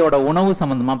பறவையோட உணவு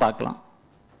சம்பந்தமாக பார்க்கலாம்.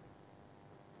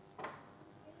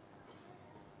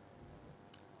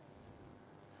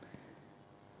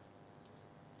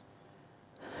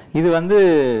 இது வந்து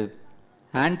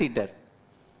ஆன்டீட்டர்,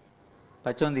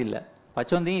 பச்சோந்தி இல்லை.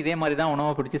 பச்சோந்தியும் இதே மாதிரி தான்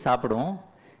உணவை பிடிச்சி சாப்பிடும்.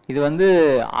 இது வந்து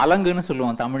அலங்குன்னு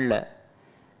சொல்லுவோம் தமிழில்.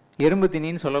 எறும்பு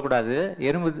திணின்னு சொல்லக்கூடாது.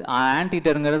 எறும்பு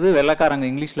ஆன்டீட்டருங்கிறது வெள்ளைக்காரங்க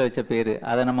இங்கிலீஷில் வச்ச பேர்.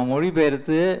 அதை நம்ம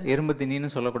மொழிபெயர்த்து எறும்பு திணின்னு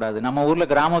சொல்லக்கூடாது. நம்ம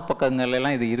ஊரில் கிராம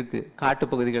பக்கங்கள்லாம் இது இருக்குது, காட்டு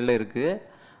பகுதிகளில் இருக்குது.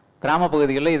 கிராம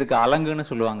பகுதிகளில் இதுக்கு அலங்குன்னு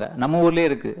சொல்லுவாங்க. நம்ம ஊர்லேயே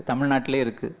இருக்குது, தமிழ்நாட்டிலே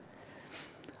இருக்குது.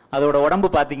 அதோட உடம்பு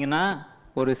பார்த்தீங்கன்னா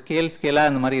ஒரு ஸ்கேலாக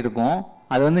இந்த மாதிரி இருக்கும்.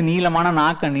 அது வந்து நீளமான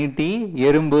நாக்கை நீட்டி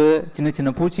எறும்பு சின்ன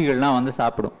சின்ன பூச்சிகள்லாம் வந்து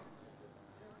சாப்பிடும்.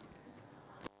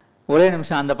 ஒரே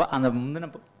நிமிஷம், அந்த முந்தின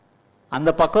அந்த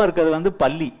பக்கம் இருக்கிறது வந்து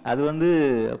பல்லி. அது வந்து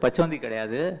பச்சோந்தி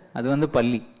கிடையாது, அது வந்து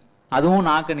பல்லி. அதுவும்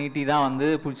நாக்கை நீட்டி தான் வந்து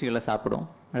பூச்சிகளை சாப்பிடும்.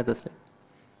 அடுத்த ஸ்லைட்.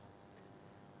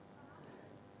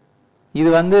 இது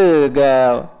வந்து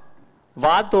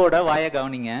வாத்தோட வாயை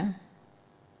கவனிங்க.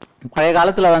 பழைய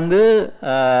காலத்தில் வந்து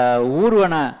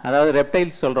ஊர்வன, அதாவது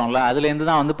ரெப்டைல்ஸ் சொல்கிறோம்ல, அதுலேருந்து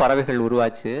தான் வந்து பறவைகள்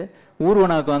உருவாச்சு.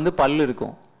 ஊர்வனுக்கு வந்து பல்லு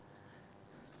இருக்கும்,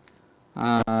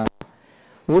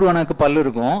 ஊர்வனுக்கு பல்லு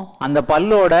இருக்கும். அந்த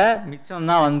பல்லோட மிச்சம்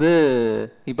தான் வந்து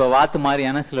இப்போ வாத்து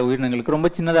மாதிரியான சில உயிரினங்களுக்கு ரொம்ப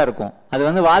சின்னதாக இருக்கும். அது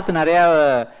வந்து வாத்து நிறையா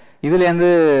இதுலேருந்து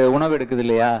உணவு எடுக்குது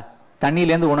இல்லையா,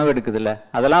 தண்ணியிலேருந்து உணவு எடுக்குது இல்லை,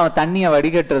 அதெல்லாம் தண்ணியை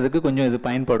வடிகட்டுறதுக்கு கொஞ்சம் இது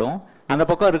பயன்படும். அந்த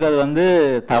பக்கம் இருக்கிறது வந்து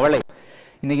தவளை.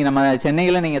 இன்றைக்கி நம்ம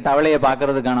சென்னையில் நீங்கள் தவளையை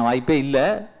பார்க்குறதுக்கான வாய்ப்பே இல்லை.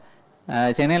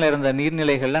 சென்னையில் இருந்த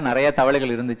நீர்நிலைகளில் நிறையா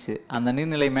தவளைகள் இருந்துச்சு. அந்த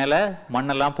நீர்நிலை மேலே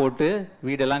மண்ணெல்லாம் போட்டு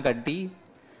வீடெல்லாம் கட்டி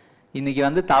இன்றைக்கி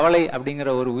வந்து தவளை அப்படிங்கிற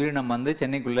ஒரு உயிரினம் வந்து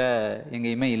சென்னைக்குள்ளே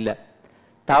எங்கேயுமே இல்லை.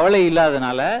 தவளை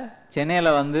இல்லாதனால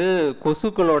சென்னையில் வந்து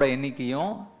கொசுக்களோட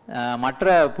எண்ணிக்கையும்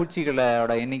மற்ற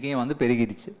பூச்சிகளோட எண்ணிக்கையும் வந்து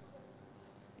பெருகிடுச்சு.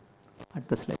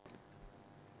 அடுத்த ஸ்லைட்.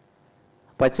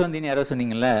 பச்சோந்தின்னு யாரோ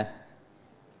சொன்னீங்கல்ல,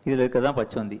 இதில் இருக்க தான்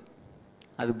பச்சோந்தி.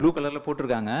 அது ப்ளூ கலரில்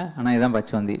போட்டிருக்காங்க, ஆனால் இதுதான்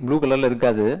பச்சோந்தி. ப்ளூ கலரில்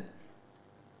இருக்காது.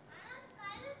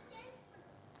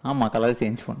 ஆமாம், கலர்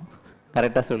சேஞ்ச் பண்ணும்.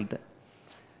 கரெக்டாக சொல்லிட்டேன்.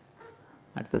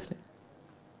 அடுத்த ஸ்லைட்.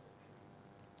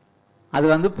 அது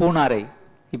வந்து பூனாரை.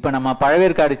 இப்போ நம்ம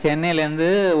பழவேற்காடு, சென்னையிலேருந்து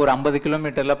ஒரு 50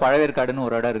 கிலோமீட்டரில் பழவேற்காடுன்னு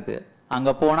ஒரு இடம் இருக்குது.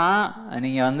 அங்கே போனால்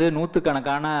நீங்கள் வந்து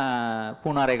நூற்றுக்கணக்கான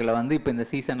பூனாரைகளை வந்து இப்போ இந்த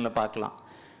சீசனில் பார்க்கலாம்.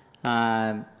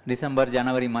 டிசம்பர்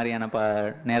ஜனவரி மாதிரியான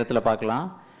நேரத்தில் பார்க்கலாம்.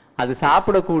 அது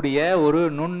சாப்பிடக்கூடிய ஒரு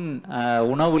நுண்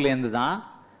உணவுலேருந்து தான்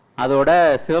அதோட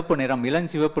சிவப்பு நிறம்,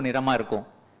 இளஞ்சிவப்பு நிறமாக இருக்கும்.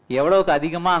 எவ்வளோக்கு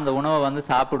அதிகமாக அந்த உணவை வந்து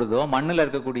சாப்பிடுதோ, மண்ணில்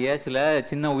இருக்கக்கூடிய சில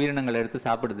சின்ன உயிரினங்கள் எடுத்து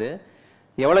சாப்பிடுது,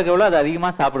 எவ்வளோக்கு எவ்வளோ அது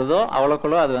அதிகமாக சாப்பிடுதோ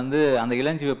அவ்வளோக்கெவ்வளோ அது வந்து அந்த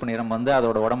இளஞ்சிவப்பு நிறம் வந்து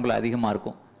அதோட உடம்புல அதிகமாக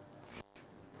இருக்கும்.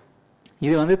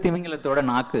 இது வந்து திமிங்கலத்தோட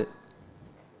நாக்கு.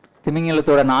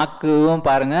 திமிங்கலத்தோட நாக்கும்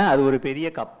பாருங்கள், அது ஒரு பெரிய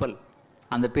கப்பல்.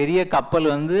 அந்த பெரிய கப்பல்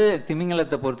வந்து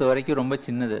திமிங்கலத்தை பொறுத்த வரைக்கும் ரொம்ப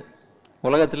சின்னது.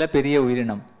 உலகத்தில் பெரிய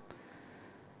உயிரினம்.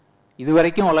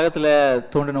 இதுவரைக்கும் உலகத்தில்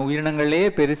தோன்றின உயிரினங்களே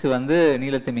பெருசு வந்து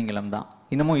நீலத்திமிங்கலம் தான்.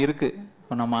 இன்னமும் இருக்குது.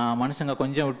 இப்போ நம்ம மனுஷங்க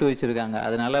கொஞ்சம் விட்டு வச்சுருக்காங்க,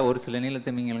 அதனால ஒரு சில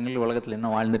நீலத்திமிங்கலங்கள் உலகத்தில்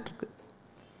இன்னும் வாழ்ந்துட்டுருக்கு.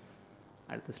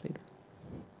 அடுத்த ஸ்லைடு.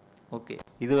 ஓகே,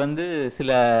 இது வந்து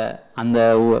சில அந்த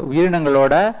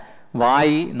உயிரினங்களோட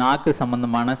வாய் நாக்கு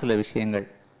சம்பந்தமான சில விஷயங்கள்.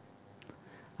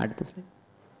 அடுத்த ஸ்லைடு.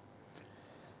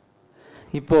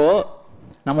 இப்போ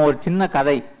நம்ம ஒரு சின்ன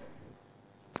கதை,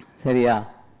 சரியா?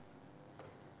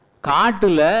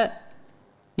 காட்டுல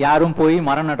யாரும் போய்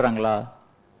மரம் நடுறாங்களா?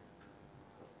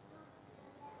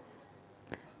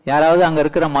 யாராவது அங்க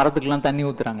இருக்கிற மரத்துக்கெல்லாம் தண்ணி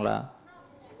ஊத்துறாங்களா?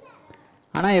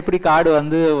 ஆனா எப்படி காடு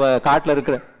வந்து காட்டுல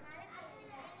இருக்கிற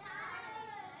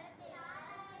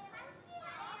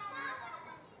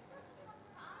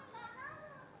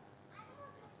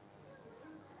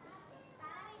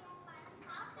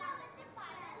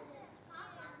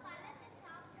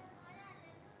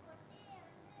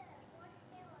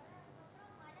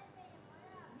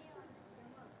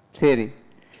சரி,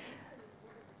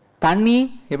 தண்ணி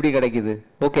எப்படி கிடைக்குது?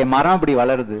 ஓகே, மரம் அப்படி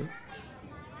வளருது.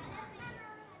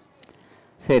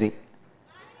 சரி,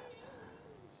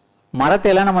 மரத்தை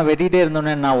எல்லாம் நம்ம வெட்டிட்டே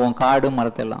இருந்தோம்னா என்ன ஆகும்? காடு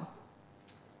மரத்தெல்லாம்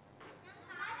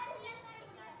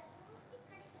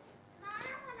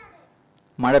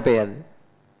மழை பெய்யாது.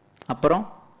 அப்புறம்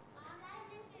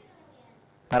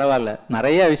பரவாயில்ல,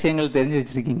 நிறைய விஷயங்கள் தெரிஞ்சு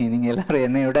வச்சிருக்கீங்க நீங்க எல்லாரும்,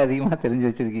 என்னை விட அதிகமாக தெரிஞ்சு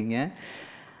வச்சிருக்கீங்க.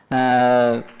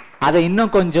 அதை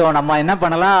இன்னும் கொஞ்சம் நம்ம என்ன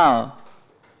பண்ணலாம்,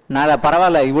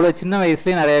 பரவாயில்ல, இவ்வளோ சின்ன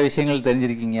வயசுலேயே நிறைய விஷயங்கள்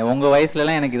தெரிஞ்சிருக்கீங்க. உங்கள்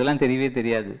வயசுலலாம் எனக்கு இதெல்லாம் தெரியவே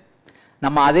தெரியாது.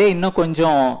 நம்ம அதே இன்னும்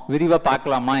கொஞ்சம் விரிவாக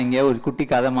பார்க்கலாமா? இங்கே ஒரு குட்டி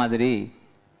கதை மாதிரி.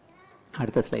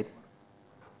 அடுத்த ஸ்லைட்.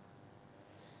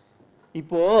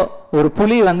 இப்போ ஒரு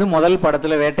புலி வந்து முதல்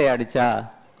படத்தில் வேட்டையாடிச்சா,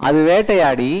 அது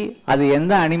வேட்டையாடி அது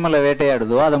எந்த அனிமலை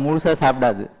வேட்டையாடுதோ அதை முழுசாக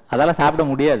சாப்பிடாது, அதெல்லாம் சாப்பிட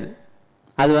முடியாது.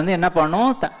 அது வந்து என்ன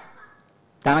பண்ணும்,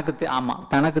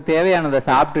 தனக்கு தேவையானதை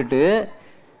சாப்பிட்டுட்டு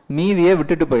மீதியை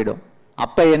விட்டுட்டு போயிடும்.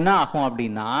 அப்போ என்ன ஆகும்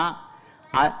அப்படின்னா,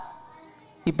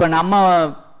 இப்போ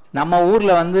நம்ம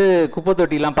ஊரில் வந்து குப்பை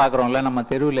தொட்டிலாம் பார்க்குறோம்ல, நம்ம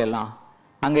தெருவில் எல்லாம்,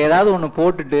 அங்கே ஏதாவது ஒன்று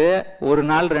போட்டுட்டு ஒரு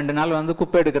நாள் 2 நாள் வந்து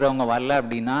குப்பை எடுக்கிறவங்க வரல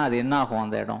அப்படின்னா அது என்ன ஆகும்?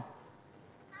 அந்த இடம்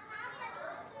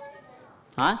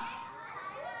ஆ,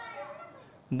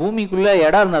 பூமிக்குள்ள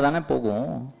இடம் இருந்தா தானே போகும்.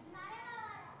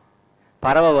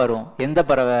 பறவை வரும். எந்த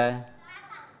பறவை?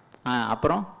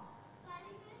 அப்புறம்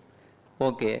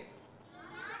ஓகே,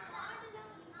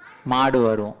 மாடு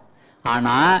வரும்.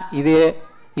 ஆனா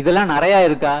இதெல்லாம் நிறைய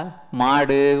இருக்கா?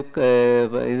 மாடு,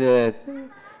 இது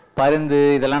பருந்து,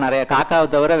 இதெல்லாம் நிறைய. காக்காவை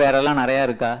தவிர வேற எல்லாம் நிறைய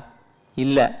இருக்கா?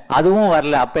 இல்ல, அதுவும்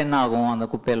வரல. அப்ப என்ன ஆகும்? அந்த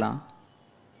குப்பையெல்லாம்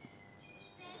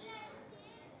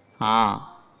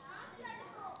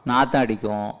நாத்தம்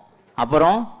அடிக்கும்.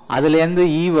 அப்புறம் அதுலேருந்து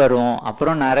ஈ வரும்.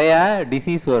 அப்புறம் நிறைய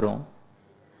டிசீஸ் வரும்.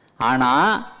 ஆனா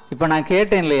இப்ப நான்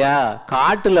கேட்டேன் இல்லையா,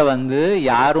 காட்டுல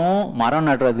யாரும் மரம்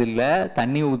நடுறது இல்லை,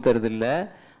 தண்ணி ஊத்துறது இல்லை.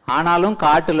 ஆனாலும்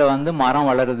காட்டுல மரம்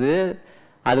வளருது.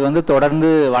 அது தொடர்ந்து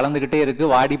வளர்ந்துகிட்டே இருக்கு,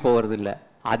 வாடி போறது இல்லை.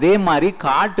 அதே மாதிரி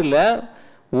காட்டுல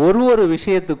ஒரு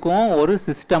விஷயத்துக்கும் ஒரு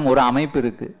சிஸ்டம், ஒரு அமைப்பு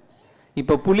இருக்கு.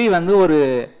 இப்ப புலி ஒரு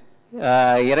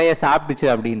இறைய சாப்பிட்டுச்சு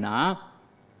அப்படின்னா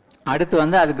அடுத்து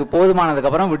அதுக்கு போதுமானதுக்கு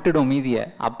அப்புறம் விட்டுடும் மீதிய.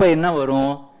 அப்ப என்ன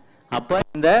வரும்? அப்ப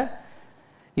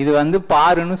இது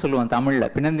பாருன்னு சொல்லுவோம் தமிழ்ல,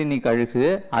 பிணந்தின்னி கழுகு.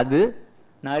 அது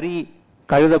நரி,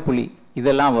 கழுத புலி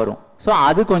இதெல்லாம் வரும். ஸோ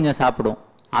அது கொஞ்சம் சாப்பிடும்.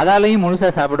 அதாலையும் முழுசா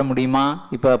சாப்பிட முடியுமா?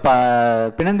 இப்ப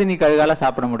பிணந்தின்னி கழுகால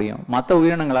சாப்பிட முடியும், மற்ற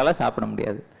உயிரினங்களால சாப்பிட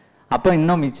முடியாது. அப்ப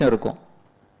இன்னும் மிச்சம் இருக்கும்.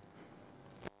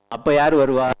 அப்ப யார்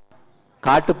வருவா?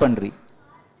 காட்டுப்பன்றி.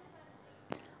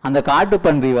 அந்த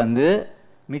காட்டுப்பன்றி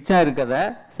மிச்சம் இருக்கத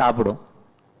சாப்பிடும்.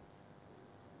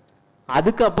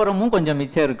 அதுக்கப்புறமும் கொஞ்சம்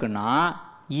மிச்சம் இருக்குன்னா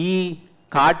ஈ,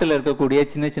 காட்டுல இருக்கக்கூடிய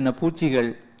சின்ன சின்ன பூச்சிகள்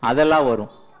அதெல்லாம்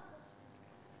வரும்.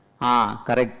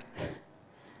 கரெக்ட்.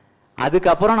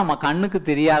 அதுக்கப்புறம் நம்ம கண்ணுக்கு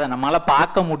தெரியாத, நம்மளால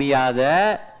பார்க்க முடியாத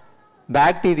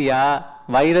பாக்டீரியா,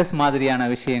 வைரஸ் மாதிரியான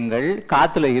விஷயங்கள்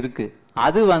காத்துல இருக்கு.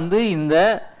 அது இந்த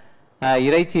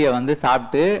இறைச்சியை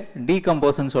சாப்பிட்டு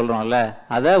டீகம்போஸ்ன்னு சொல்றோம்ல,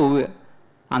 அதை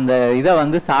அந்த இதை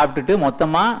சாப்பிட்டுட்டு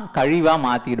மொத்தமா கழிவா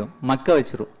மாத்திடும், மக்க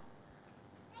வச்சிரும்.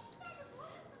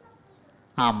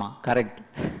 ஆமா, கரெக்ட்.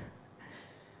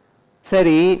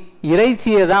 சரி,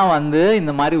 இறைச்சியை தான்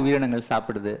இந்த மாதிரி உயிரினங்கள்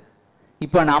சாப்பிடுது.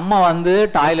 இப்ப நம்ம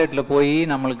டாய்லெட்ல போய்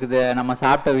நம்மளுக்கு நம்ம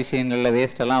சாப்பிட்ட விஷயங்கள்ல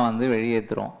வேஸ்ட் எல்லாம்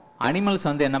வெளியேற்றுறோம். அனிமல்ஸ்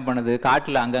என்ன பண்ணுது?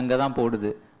 காட்டுல அங்கங்க தான்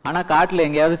போடுது. ஆனா காட்டுல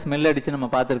எங்கேயாவது ஸ்மெல் அடிச்சு நம்ம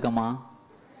பார்த்துருக்கோமா?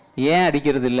 ஏன்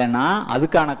அடிக்கிறது இல்லைன்னா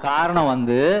அதுக்கான காரணம்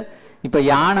இப்ப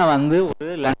யானை ஒரு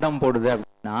லண்டம் போடுது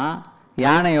அப்படின்னா,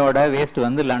 யானையோட வேஸ்ட்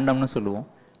லண்டம்னு சொல்லுவோம்.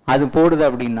 அது போடுது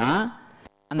அப்படின்னா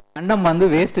அந்த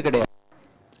லண்டம் வேஸ்ட் கிடையாது.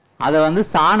 அதை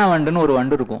சாண வண்டுன்னு ஒரு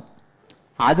வண்டு இருக்கும்,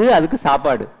 அது அதுக்கு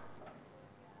சாப்பாடு.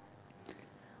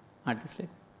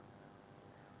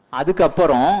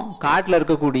 அதுக்கப்புறம் காட்டுல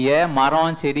இருக்கக்கூடிய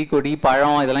மரம், செடி, கொடி,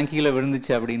 பழம் இதெல்லாம் கீழே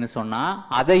விழுந்துச்சு அப்படின்னு சொன்னா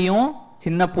அதையும்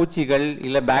சின்ன பூச்சிகள்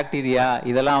இல்ல பாக்டீரியா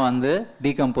இதெல்லாம்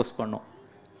டீகம்போஸ் பண்ணும்.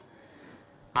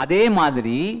 அதே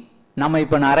மாதிரி நம்ம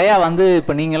இப்ப நிறைய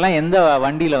இப்ப நீங்க எல்லாம் எந்த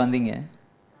வண்டியில வந்தீங்க?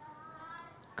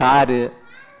 காரு,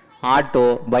 ஆட்டோ,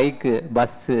 பைக்கு,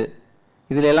 பஸ்ஸு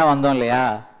இதுல எல்லாம் வந்தோம் இல்லையா?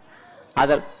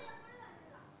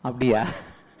 அப்படியா?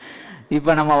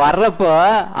 இப்ப நம்ம வர்றப்ப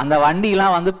அந்த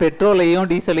வண்டியெல்லாம் பெட்ரோலையும்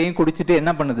டீசலையும் குடிச்சிட்டு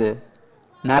என்ன பண்ணுது?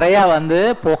 நிறைய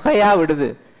புகையா விடுது.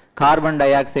 Carbon di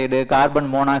oxide, carbon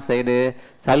monoxide,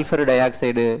 sulphur di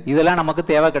oxide இதெல்லாம் நமக்கு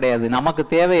தேவை கிடையாது. நமக்கு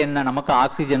தேவை என்ன? நமக்கு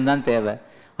ஆக்சிஜன் தான் தேவை.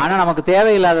 ஆனா நமக்கு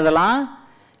தேவையில்லாததெல்லாம்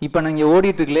இப்ப நீங்க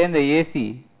ஓடிட்டு இருக்கல இந்த ஏசி,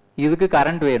 இதுக்கு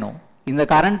கரண்ட் வேணும். இந்த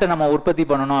கரண்ட்டை நம்ம உற்பத்தி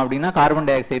பண்ணணும் அப்படின்னா கார்பன்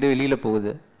டை ஆக்சைடு வெளியில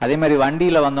போகுது. அதே மாதிரி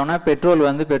வண்டியில வந்தோம்னா பெட்ரோல்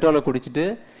பெட்ரோலை குடிச்சிட்டு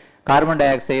கார்பன் டை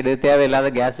ஆக்சைடு, தேவையில்லாத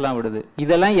கேஸ்லாம் விடுது.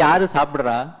 இதெல்லாம் யாரு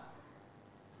சாப்பிடுறா?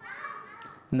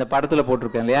 இந்த படத்துல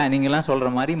போட்டிருக்கேன் இல்லையா, நீங்க எல்லாம் சொல்ற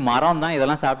மாதிரி மரம் தான்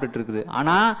இதெல்லாம் சாப்பிட்டுட்டு இருக்குது.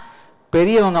 ஆனா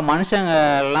பெரியவங்க மனுஷங்க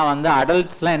எல்லாம்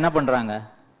அடல்ட்ஸ்லாம் என்ன பண்றாங்க?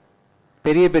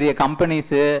 பெரிய பெரிய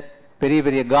கம்பெனிஸ், பெரிய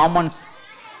பெரிய கவர்மெண்ட்ஸ்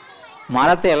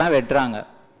மரத்தை எல்லாம் வெட்டுறாங்க.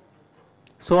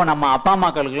 ஸோ நம்ம அப்பா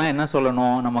அம்மாக்களுக்கெல்லாம் என்ன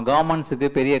சொல்லணும்? நம்ம கவர்மெண்ட்ஸுக்கு,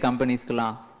 பெரிய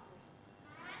கம்பெனிஸ்க்கெல்லாம்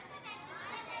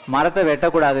மரத்தை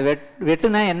வெட்டக்கூடாது.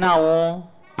 வெட்டுனா என்ன ஆகும்?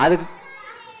 அதுக்கு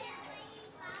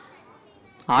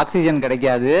ஆக்சிஜன்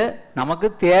கிடைக்காது. நமக்கு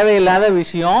தேவையில்லாத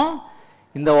விஷயம்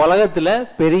இந்த உலகத்துல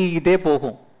பெருகிக்கிட்டே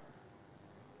போகும்.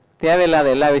 தேவையில்லாத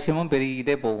எல்லா விஷயமும்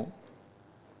பெருகிக்கிட்டே போகும்.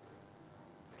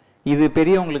 இது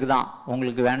பெரியவங்களுக்கு தான்,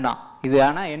 உங்களுக்கு வேண்டாம் இது.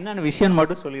 ஆனா என்னன்னு விஷயம்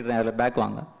மட்டும் சொல்லிடுறேன், அதில் பேக்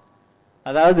வாங்க.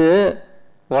 அதாவது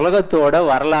உலகத்தோட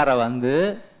வரலாறை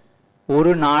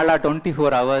ஒரு நாளா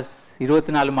 24 hours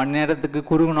 24 மணி நேரத்துக்கு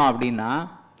குறுகணும் அப்படின்னா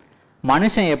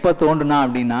மனுஷன் எப்போ தோன்றுனா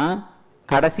அப்படின்னா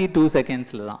கடைசி 2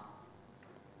 seconds தான்.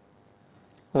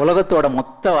 உலகத்தோட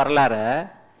மொத்த வரலாறை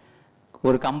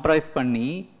ஒரு கம்ப்ரைஸ் பண்ணி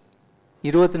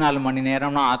 24 மணி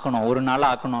நேரம்னா ஆக்கணும், ஒரு நாள்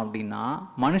ஆக்கணும் அப்படின்னா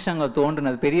மனுஷங்க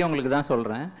தோன்றுனது, பெரியவங்களுக்கு தான்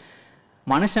சொல்கிறேன்,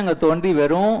 மனுஷங்க தோன்றி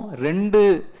வெறும் 2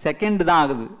 செகண்ட் தான்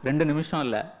ஆகுது, 2 நிமிஷம்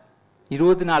இல்லை,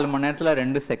 24 மணி நேரத்தில்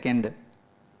 2 செகண்டு.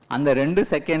 அந்த 2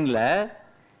 செகண்டில்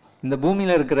இந்த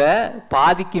பூமியில் இருக்கிற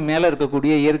பாதிக்கு மேலே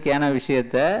இருக்கக்கூடிய இயற்கையான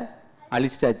விஷயத்தை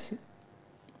அழிச்சிட்டாச்சு.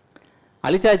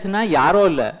 அழிச்சாச்சுன்னா யாரோ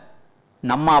இல்லை,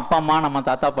 நம்ம அப்பா அம்மா, நம்ம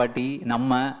தாத்தா பாட்டி,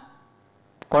 நம்ம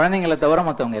குழந்தைங்களை தவிர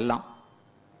மற்றவங்க எல்லாம்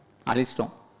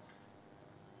அழிச்சிட்டோம்.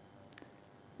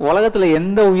 உலகத்தில்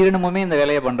எந்த உயிரினமுமே இந்த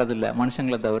வேலையை பண்ணுறதில்ல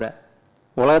மனுஷங்களை தவிர.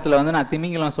 உலகத்தில் வந்து நான்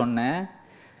திமிங்கலம் சொன்னேன்,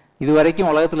 இது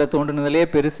வரைக்கும் உலகத்தில் தோன்றினதுலேயே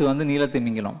பெருசு வந்து நீல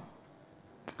திமிங்கலம்.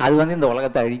 அது வந்து இந்த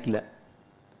உலகத்தை அழிக்கல.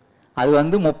 அது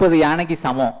வந்து 30 யானைக்கு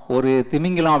சமம். ஒரு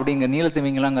திமிங்கலம் அப்படிங்கிற நீல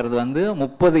திமிங்கலங்கிறது வந்து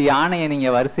 30 யானையை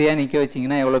நீங்கள் வரிசையாக நிற்க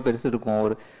வச்சிங்கன்னா எவ்வளோ பெருசு இருக்கும்.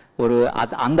 ஒரு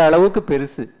அந்த அளவுக்கு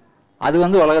பெருசு. அது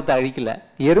வந்து உலகத்தை அழிக்கல.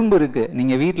 எறும்பு இருக்குது,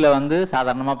 நீங்கள் வீட்டில் வந்து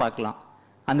சாதாரணமாக பார்க்கலாம்.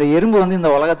 அந்த எறும்பு வந்து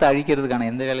இந்த உலகத்தை அழிக்கிறதுக்கான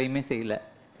எந்த வேலையுமே செய்யலை.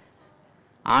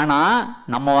 ஆனால்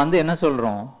நம்ம வந்து என்ன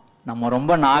சொல்கிறோம், நம்ம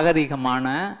ரொம்ப நாகரிகமான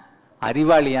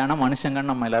அறிவாளியான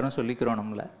மனுஷங்கன்னு நம்ம எல்லாரும் சொல்லிக்கிறோம்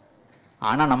நம்மளை.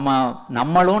 ஆனால்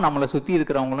நம்மளும் நம்மளை சுற்றி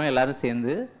இருக்கிறவங்களும் எல்லாரும்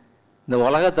சேர்ந்து இந்த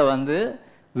உலகத்தை வந்து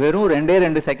வெறும்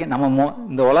 2 செகண்ட், நம்ம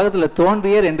இந்த உலகத்தில்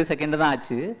தோன்றியே 2 செகண்டு தான்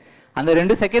ஆச்சு. அந்த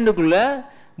 2 செகண்டுக்குள்ளே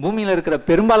பூமியில் இருக்கிற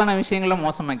பெரும்பாலான விஷயங்களை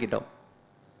மோசமாக்கிட்டோம்.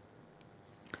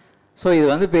 ஸோ இது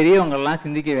வந்து பெரியவங்கள்லாம்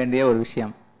சிந்திக்க வேண்டிய ஒரு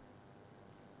விஷயம்.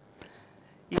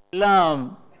 இதெல்லாம்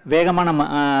வேகமாக நம்ம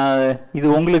இது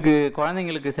உங்களுக்கு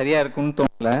குழந்தைங்களுக்கு சரியாக இருக்குன்னு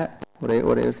தோணலை. ஒரே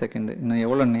ஒரு செகண்டு, இன்னும்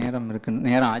எவ்வளோ நேரம் இருக்குன்னு,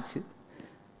 நேரம் ஆச்சு.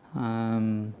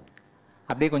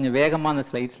 அப்படியே கொஞ்சம் வேகமாக அந்த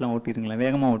ஸ்லைட்ஸ்லாம் ஓட்டிடுங்களேன்,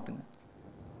 வேகமாக ஓட்டுங்க.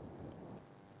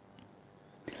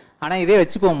 ஆனால் இதே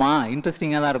வச்சுப்போமா,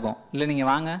 இன்ட்ரெஸ்டிங்காக தான் இருக்கும். இல்லை நீங்கள்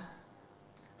வாங்க,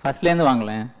 ஃபஸ்ட்லேருந்து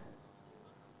வாங்களேன்.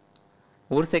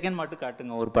 ஒரு செகண்ட் மட்டும்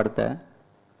காட்டுங்க ஒரு படத்தை.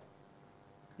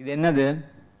 இது என்னது?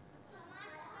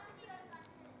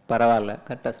 பரவாயில்ல,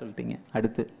 கரெக்டாக சொல்லிட்டீங்க.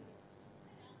 அடுத்து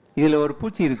இதில் ஒரு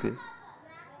பூச்சி இருக்குது.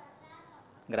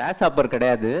 கிராஸ் ஹாப்பர்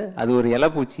கிடையாது, அது ஒரு இலை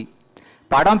பூச்சி.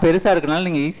 படம் பெருசாக இருக்கனால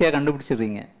நீங்கள் ஈஸியாக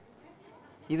கண்டுபிடிச்சிடுறீங்க.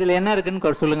 இதில் என்ன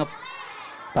இருக்குன்னு சொல்லுங்க.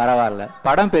 பரவாயில்ல,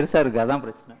 படம் பெருசாக இருக்குது, அதான்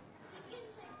பிரச்சனை.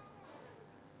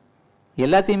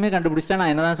 எல்லாத்தையுமே கண்டுபிடிச்சா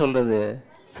நான் என்னதான் சொல்றது?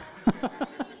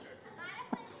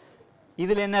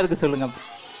 இதில் என்ன இருக்கு சொல்லுங்க.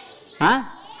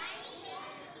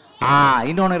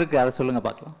 இன்னொன்று இருக்கு, அதை சொல்லுங்க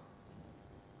பார்க்கலாம்.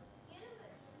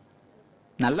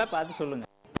 நல்லா பார்த்து சொல்லுங்க.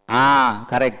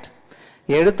 கரெக்ட்.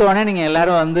 எடுத்தோடனே நீங்கள்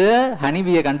எல்லாரும் வந்து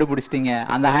ஹனிபியை கண்டுபிடிச்சிட்டீங்க.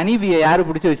 அந்த ஹனிபியை யாரு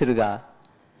பிடிச்சி வச்சிருக்கா?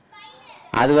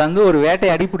 அது வந்து ஒரு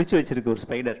வேட்டையாடி பிடிச்சி வச்சிருக்கு, ஒரு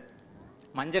ஸ்பைடர்.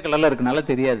 மஞ்சள் கலர்ல இருக்குனால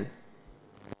தெரியாது.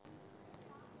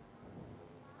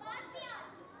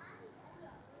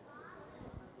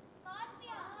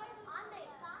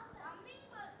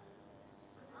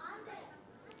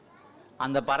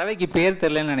 அந்த பறவைக்கு பேர்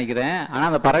தெரியலன்னு நினைக்கிறேன். ஆனால்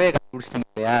அந்த பறவையை கண்டுபிடிச்சிட்டீங்க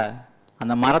இல்லையா?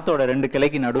 அந்த மரத்தோட 2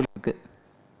 கிளைக்கு நடுவில் இருக்கு.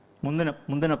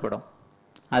 முந்தின படம்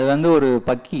அது வந்து ஒரு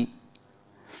பக்கி.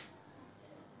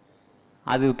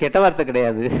 அது கெட்ட வார்த்தை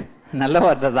கிடையாது, நல்ல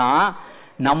வார்த்தை தான்.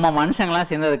 நம்ம மனுஷங்களாம்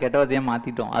சேர்ந்து அதை கெட்ட வார்த்தையாக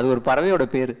மாற்றிட்டோம். அது ஒரு பறவையோட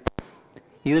பேர்.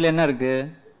 இதில் என்ன இருக்கு?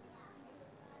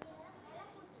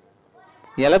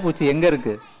 இலைப்பூச்சி எங்கே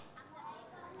இருக்கு?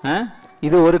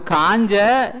 இது ஒரு காஞ்ச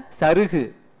சருகு.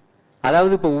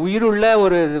 அதாவது இப்போ உயிருள்ள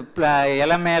ஒரு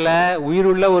இலை மேலே,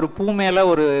 உயிருள்ள ஒரு பூ மேலே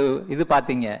ஒரு இது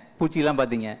பார்த்தீங்க, பூச்சிலாம்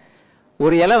பார்த்தீங்க.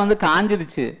 ஒரு இலை வந்து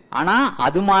காஞ்சிடுச்சு, ஆனால்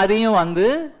அது மாதிரியும் வந்து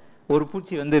ஒரு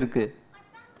பூச்சி வந்து இருக்கு.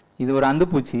 இது ஒரு அந்து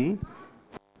பூச்சி.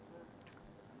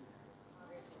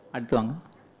 அடுத்து வாங்க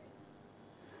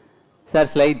சார்,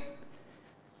 ஸ்லைட்.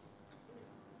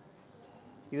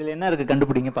 இதில் என்ன இருக்கு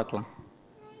கண்டுபிடிங்க பார்க்கலாம்.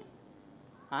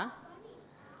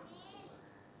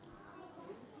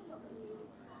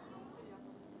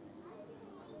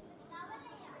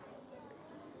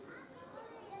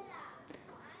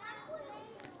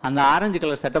 அந்த ஆரஞ்சு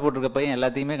கலர் சட்டை போட்டிருக்க பையன்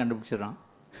எல்லாத்தையுமே கண்டுபிடிச்சிடறான்.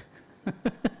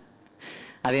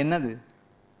 அது என்னது?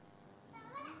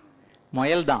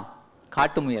 முயல் தான்,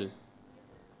 காட்டு முயல்.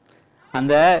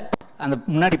 அந்த அந்த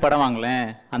முன்னாடி படம் வாங்களேன்,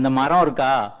 அந்த மரம் இருக்கா,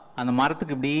 அந்த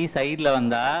மரத்துக்கு இப்படி சைடில்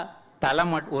வந்தா தலை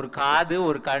மட்டும், ஒரு காது,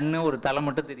 ஒரு கண்ணு, ஒரு தலை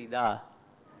மட்டும் தெரியுதா?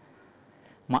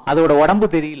 அதோட உடம்பு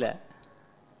தெரியல,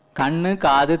 கண்ணு,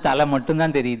 காது, தலை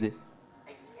மட்டும்தான் தெரியுது.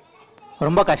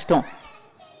 ரொம்ப கஷ்டம்.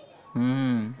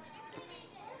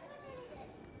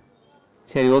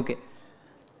 சரி, ஓகே.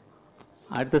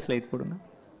 அடுத்த ஸ்லைட் போடுங்க.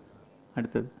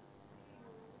 அடுத்தது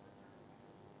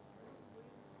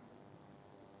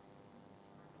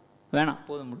வேணாம்,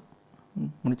 போதும்,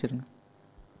 முடிச்சிருங்க.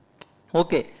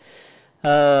 ஓகே.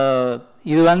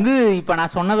 இது வந்து இப்போ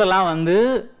நான் சொன்னதெல்லாம் வந்து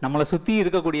நம்மளை சுற்றி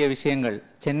இருக்கக்கூடிய விஷயங்கள்.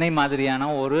 சென்னை மாதிரியான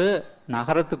ஒரு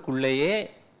நகரத்துக்குள்ளேயே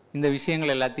இந்த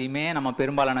விஷயங்கள் எல்லாத்தையுமே நம்ம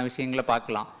பெரும்பாலான விஷயங்களை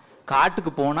பார்க்கலாம்.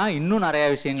 காட்டுக்கு போனால் இன்னும் நிறையா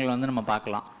விஷயங்கள் வந்து நம்ம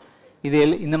பார்க்கலாம். இது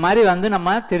இந்த மாதிரி வந்து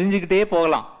நம்ம தெரிஞ்சுக்கிட்டே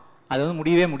போகலாம். அது வந்து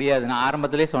முடியவே முடியாது. நான்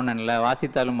ஆரம்பத்திலே சொன்னேன்ல,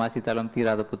 வாசித்தாலும் வாசித்தாலும்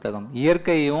தீராத புத்தகம்.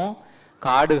 இயற்கையும்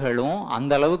காடுகளும்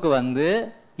அந்த அளவுக்கு வந்து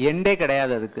எண்டே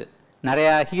கிடையாது அதுக்கு.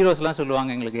 நிறையா ஹீரோஸ்லாம்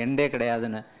சொல்லுவாங்க எங்களுக்கு எண்டே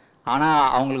கிடையாதுன்னு. ஆனால்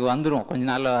அவங்களுக்கு வந்துடும் கொஞ்ச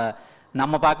நாள்,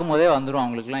 நம்ம பார்க்கும்போதே வந்துடும்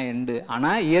அவங்களுக்குலாம் எண்டு.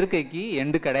 ஆனால் இயற்கைக்கு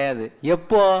எண்டு கிடையாது.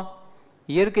 எப்போ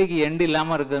இயற்கைக்கு எண்டு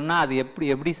இல்லாமல் இருக்குதுன்னா அது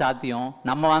எப்படி சாத்தியம்?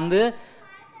 நம்ம வந்து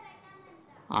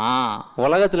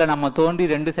உலகத்தில் நம்ம தோன்றி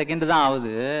 2 செகண்டு தான்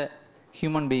ஆகுது,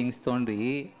 ஹியூமன் பீயிங்ஸ் தோன்றி.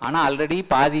 ஆனால் ஆல்ரெடி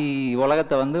பாதி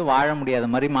உலகத்தை வந்து வாழ முடியாத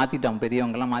மாதிரி மாற்றிட்டோம்,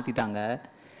 பெரியவங்கெல்லாம் மாற்றிட்டாங்க.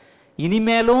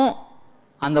 இனிமேலும்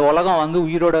அந்த உலகம் வந்து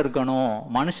உயிரோடு இருக்கணும்,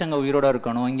 மனுஷங்க உயிரோடு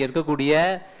இருக்கணும், இங்கே இருக்கக்கூடிய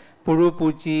புழு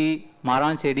பூச்சி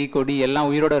மரம் செடி கொடி எல்லாம்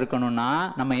உயிரோடு இருக்கணும்னா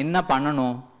நம்ம என்ன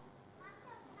பண்ணணும்?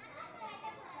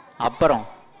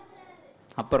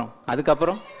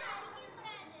 அதுக்கப்புறம்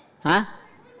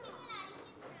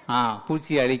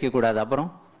பூச்சி அழிக்கக்கூடாது, அப்புறம்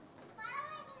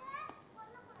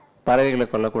பறவைகளை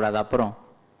கொல்லக்கூடாது, அப்புறம்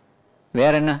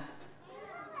வேற என்ன?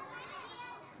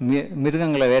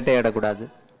 மிருகங்களை வேட்டையாடக்கூடாது,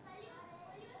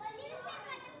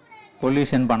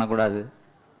 பொல்யூஷன் பண்ணக்கூடாது,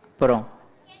 அப்புறம்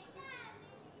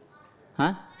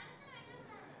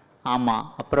ஆமாம்,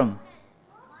 அப்புறம்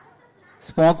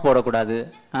ஸ்மோக் போடக்கூடாது,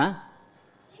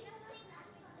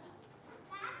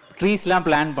 ட்ரீஸ்லாம்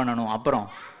பிளான் பண்ணணும், அப்புறம்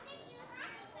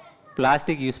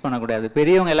பிளாஸ்டிக் யூஸ் பண்ணக்கூடாது.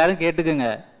 பெரியவங்க எல்லாரும் கேட்டுக்குங்க,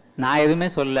 நான் எதுவுமே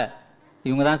சொல்ல,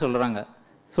 இவங்க தான் சொல்கிறாங்க.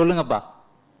 சொல்லுங்கப்பா,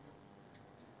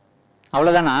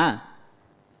 அவ்வளோதானா?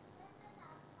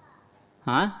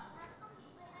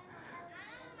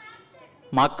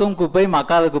 மக்கும் குப்பை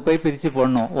மக்காத குப்பை பிரித்து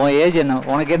போடணும். உன் ஏஜ் என்ன?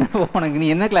 உனக்கு நீ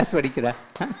என்ன கிளாஸ் படிக்கிற?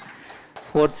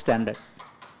 4th standard.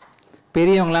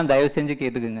 பெரியவங்களாம் தயவு செஞ்சு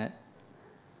கேட்டுக்குங்க.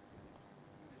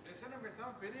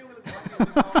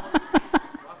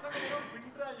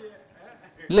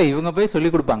 இல்லை, இவங்க போய் சொல்லி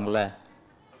கொடுப்பாங்கல்ல.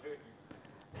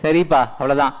 சரிப்பா,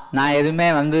 அவ்வளோதான். நான் எதுவுமே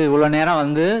வந்து இவ்வளோ நேரம்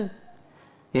வந்து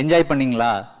என்ஜாய்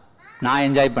பண்ணிங்களா? நான்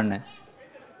என்ஜாய் பண்ணேன்.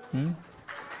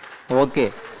 ஓகே,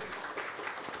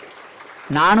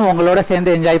 நானும் உங்களோட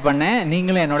சேர்ந்து என்ஜாய் பண்ணேன்,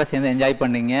 நீங்களும் என்னோட சேர்ந்து என்ஜாய்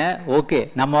பண்ணீங்க. ஓகே,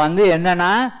 நம்ம வந்து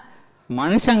என்னன்னா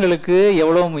மனுஷங்களுக்கு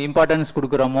எவ்வளோ இம்பார்ட்டன்ஸ்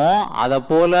கொடுக்குறோமோ அதை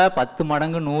போல் 10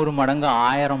 மடங்கு 100 மடங்கு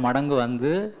 1000 மடங்கு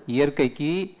வந்து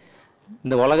இயற்கைக்கு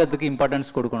இந்த உலகத்துக்கு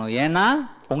இம்பார்ட்டன்ஸ் கொடுக்கணும். ஏன்னா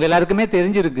உங்கள் எல்லாருக்குமே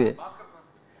தெரிஞ்சிருக்கு,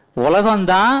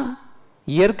 உலகம்தான்,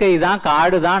 இயற்கை தான்,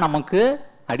 காடு தான் நமக்கு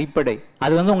அடிப்படை.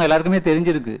 அது வந்து உங்கள் எல்லாருக்குமே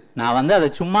தெரிஞ்சிருக்கு. நான் வந்து அதை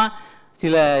சும்மா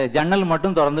சில ஜன்னல்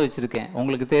மட்டும் திறந்து வச்சுருக்கேன்.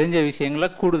 உங்களுக்கு தெரிஞ்ச விஷயங்களை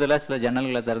கூடுதலாக சில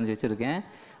ஜன்னல்களை திறந்து வச்சுருக்கேன்.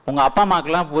 உங்கள் அப்பா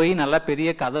அம்மாக்கெல்லாம் போய் நல்லா பெரிய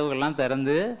கதவுகள்லாம்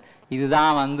திறந்து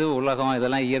இதுதான் வந்து உலகம்,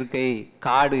 இதெல்லாம் இயற்கை,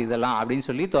 காடு, இதெல்லாம் அப்படின்னு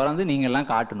சொல்லி திறந்து நீங்கள்லாம்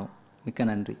காட்டணும். மிக்க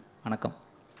நன்றி, வணக்கம்.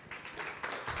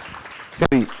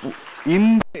 சரி,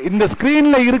 இந்த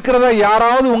ஸ்கிரீன்ல இருக்கிறத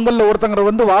யாராவது உங்களில் ஒருத்தங்க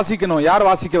வந்து வாசிக்கணும். யார்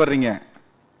வாசிக்க வர்றீங்க?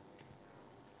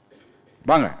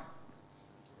 வாங்க.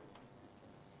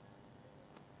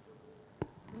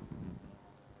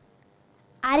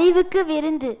 அறிவுக்கு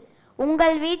விருந்து.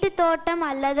 உங்கள் வீட்டு தோட்டம்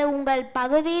அல்லது உங்கள்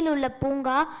பகுதியில் உள்ள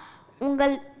பூங்கா,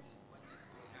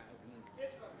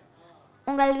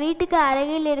 உங்கள் வீட்டுக்கு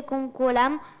அருகில் இருக்கும்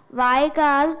குளம்,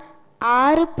 வாய்க்கால்,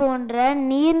 ஆறு போன்ற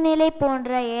நீர்நிலை போன்ற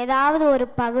ஏதாவது ஒரு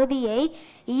பகுதியை,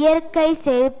 இயற்கை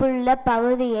செழிப்புள்ள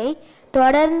பகுதியை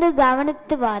தொடர்ந்து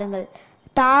கவனித்து வாருங்கள்.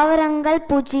 தாவரங்கள்,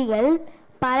 பூச்சிகள்,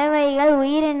 பறவைகள்,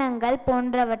 உயிரினங்கள்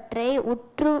போன்றவற்றை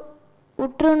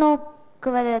உற்று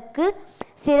நோக்குவதற்கு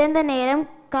சிறந்த நேரம்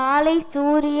காலை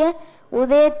சூரிய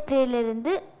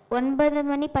உதயத்திலிருந்து 9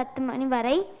 மணி 10 மணி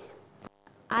வரை.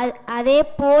 அதே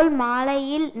போல்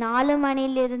மாலையில் 4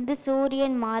 மணியிலிருந்து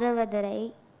சூரியன்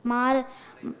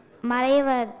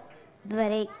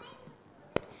மறைவரை.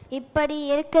 இப்படி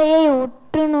இயற்கையை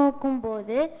உற்று நோக்கும்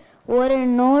போது ஒரு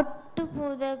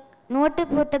நோட்டு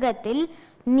புத்தகத்தில்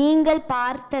நீங்கள்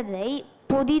பார்த்ததை,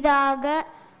 புதிதாக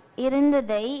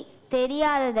இருந்ததை,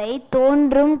 தெரியாததை,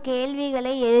 தோன்றும்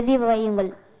கேள்விகளை எழுதி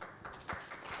வையுங்கள்.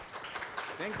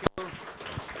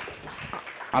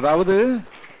 அதாவது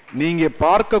நீங்க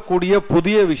பார்க்கக்கூடிய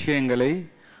புதிய விஷயங்களை,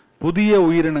 புதிய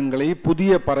உயிரினங்களை,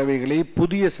 புதிய பறவைகளை,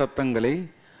 புதிய சத்தங்களை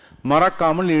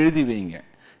மறக்காமல் எழுதி வைங்க.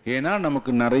 ஏன்னா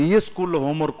நமக்கு நிறைய ஸ்கூலில்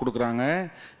ஹோம்ஒர்க் கொடுக்குறாங்க,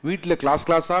 வீட்டில்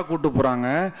கிளாஸாக கூப்பிட்டு போகிறாங்க,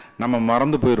 நம்ம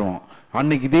மறந்து போயிடுவோம்.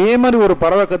 அன்னைக்கு இதே மாதிரி ஒரு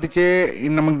பறவை கத்திச்சே,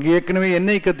 நமக்கு ஏற்கனவே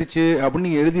எண்ணெய் கத்திச்சு அப்படின்னு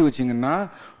நீங்கள் எழுதி வச்சிங்கன்னா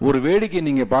ஒரு வேடிக்கை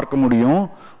நீங்கள் பார்க்க முடியும்.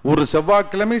 ஒரு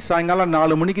செவ்வாய்க்கிழமை சாயங்காலம்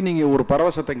 4 மணிக்கு நீங்கள் ஒரு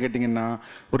பறவை சத்தம் கேட்டிங்கன்னா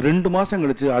ஒரு 2 மாதம்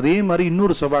கழிச்சு அதே மாதிரி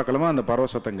இன்னொரு செவ்வாய்க்கிழமை அந்த பறவை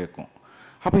சத்தம் கேட்கும்.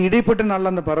 அப்போ இடைப்பட்ட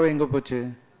நாளில் அந்த பறவை எங்கே போச்சு?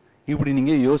 இப்படி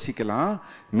நீங்கள் யோசிக்கலாம்,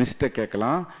 மிஸ்ட்டை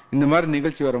கேட்கலாம். இந்த மாதிரி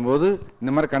நிகழ்ச்சி வரும்போது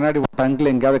இந்த மாதிரி கண்ணாடி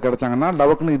டங்கில் எங்கேயாவது கிடச்சாங்கன்னா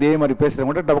டபக்குன்னு இதே மாதிரி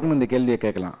பேசுகிறவங்கள்ட்ட டபக்குன்னு இந்த கேள்வியை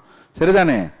கேட்கலாம்.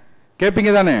 சரிதானே?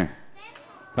 கேட்பீங்க தானே?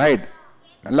 ரைட்.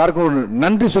 எல்லாருக்கும் ஒரு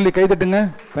நன்றி சொல்லி கைதட்டுங்க.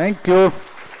 தேங்க்யூ.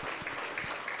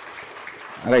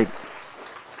 ரைட்.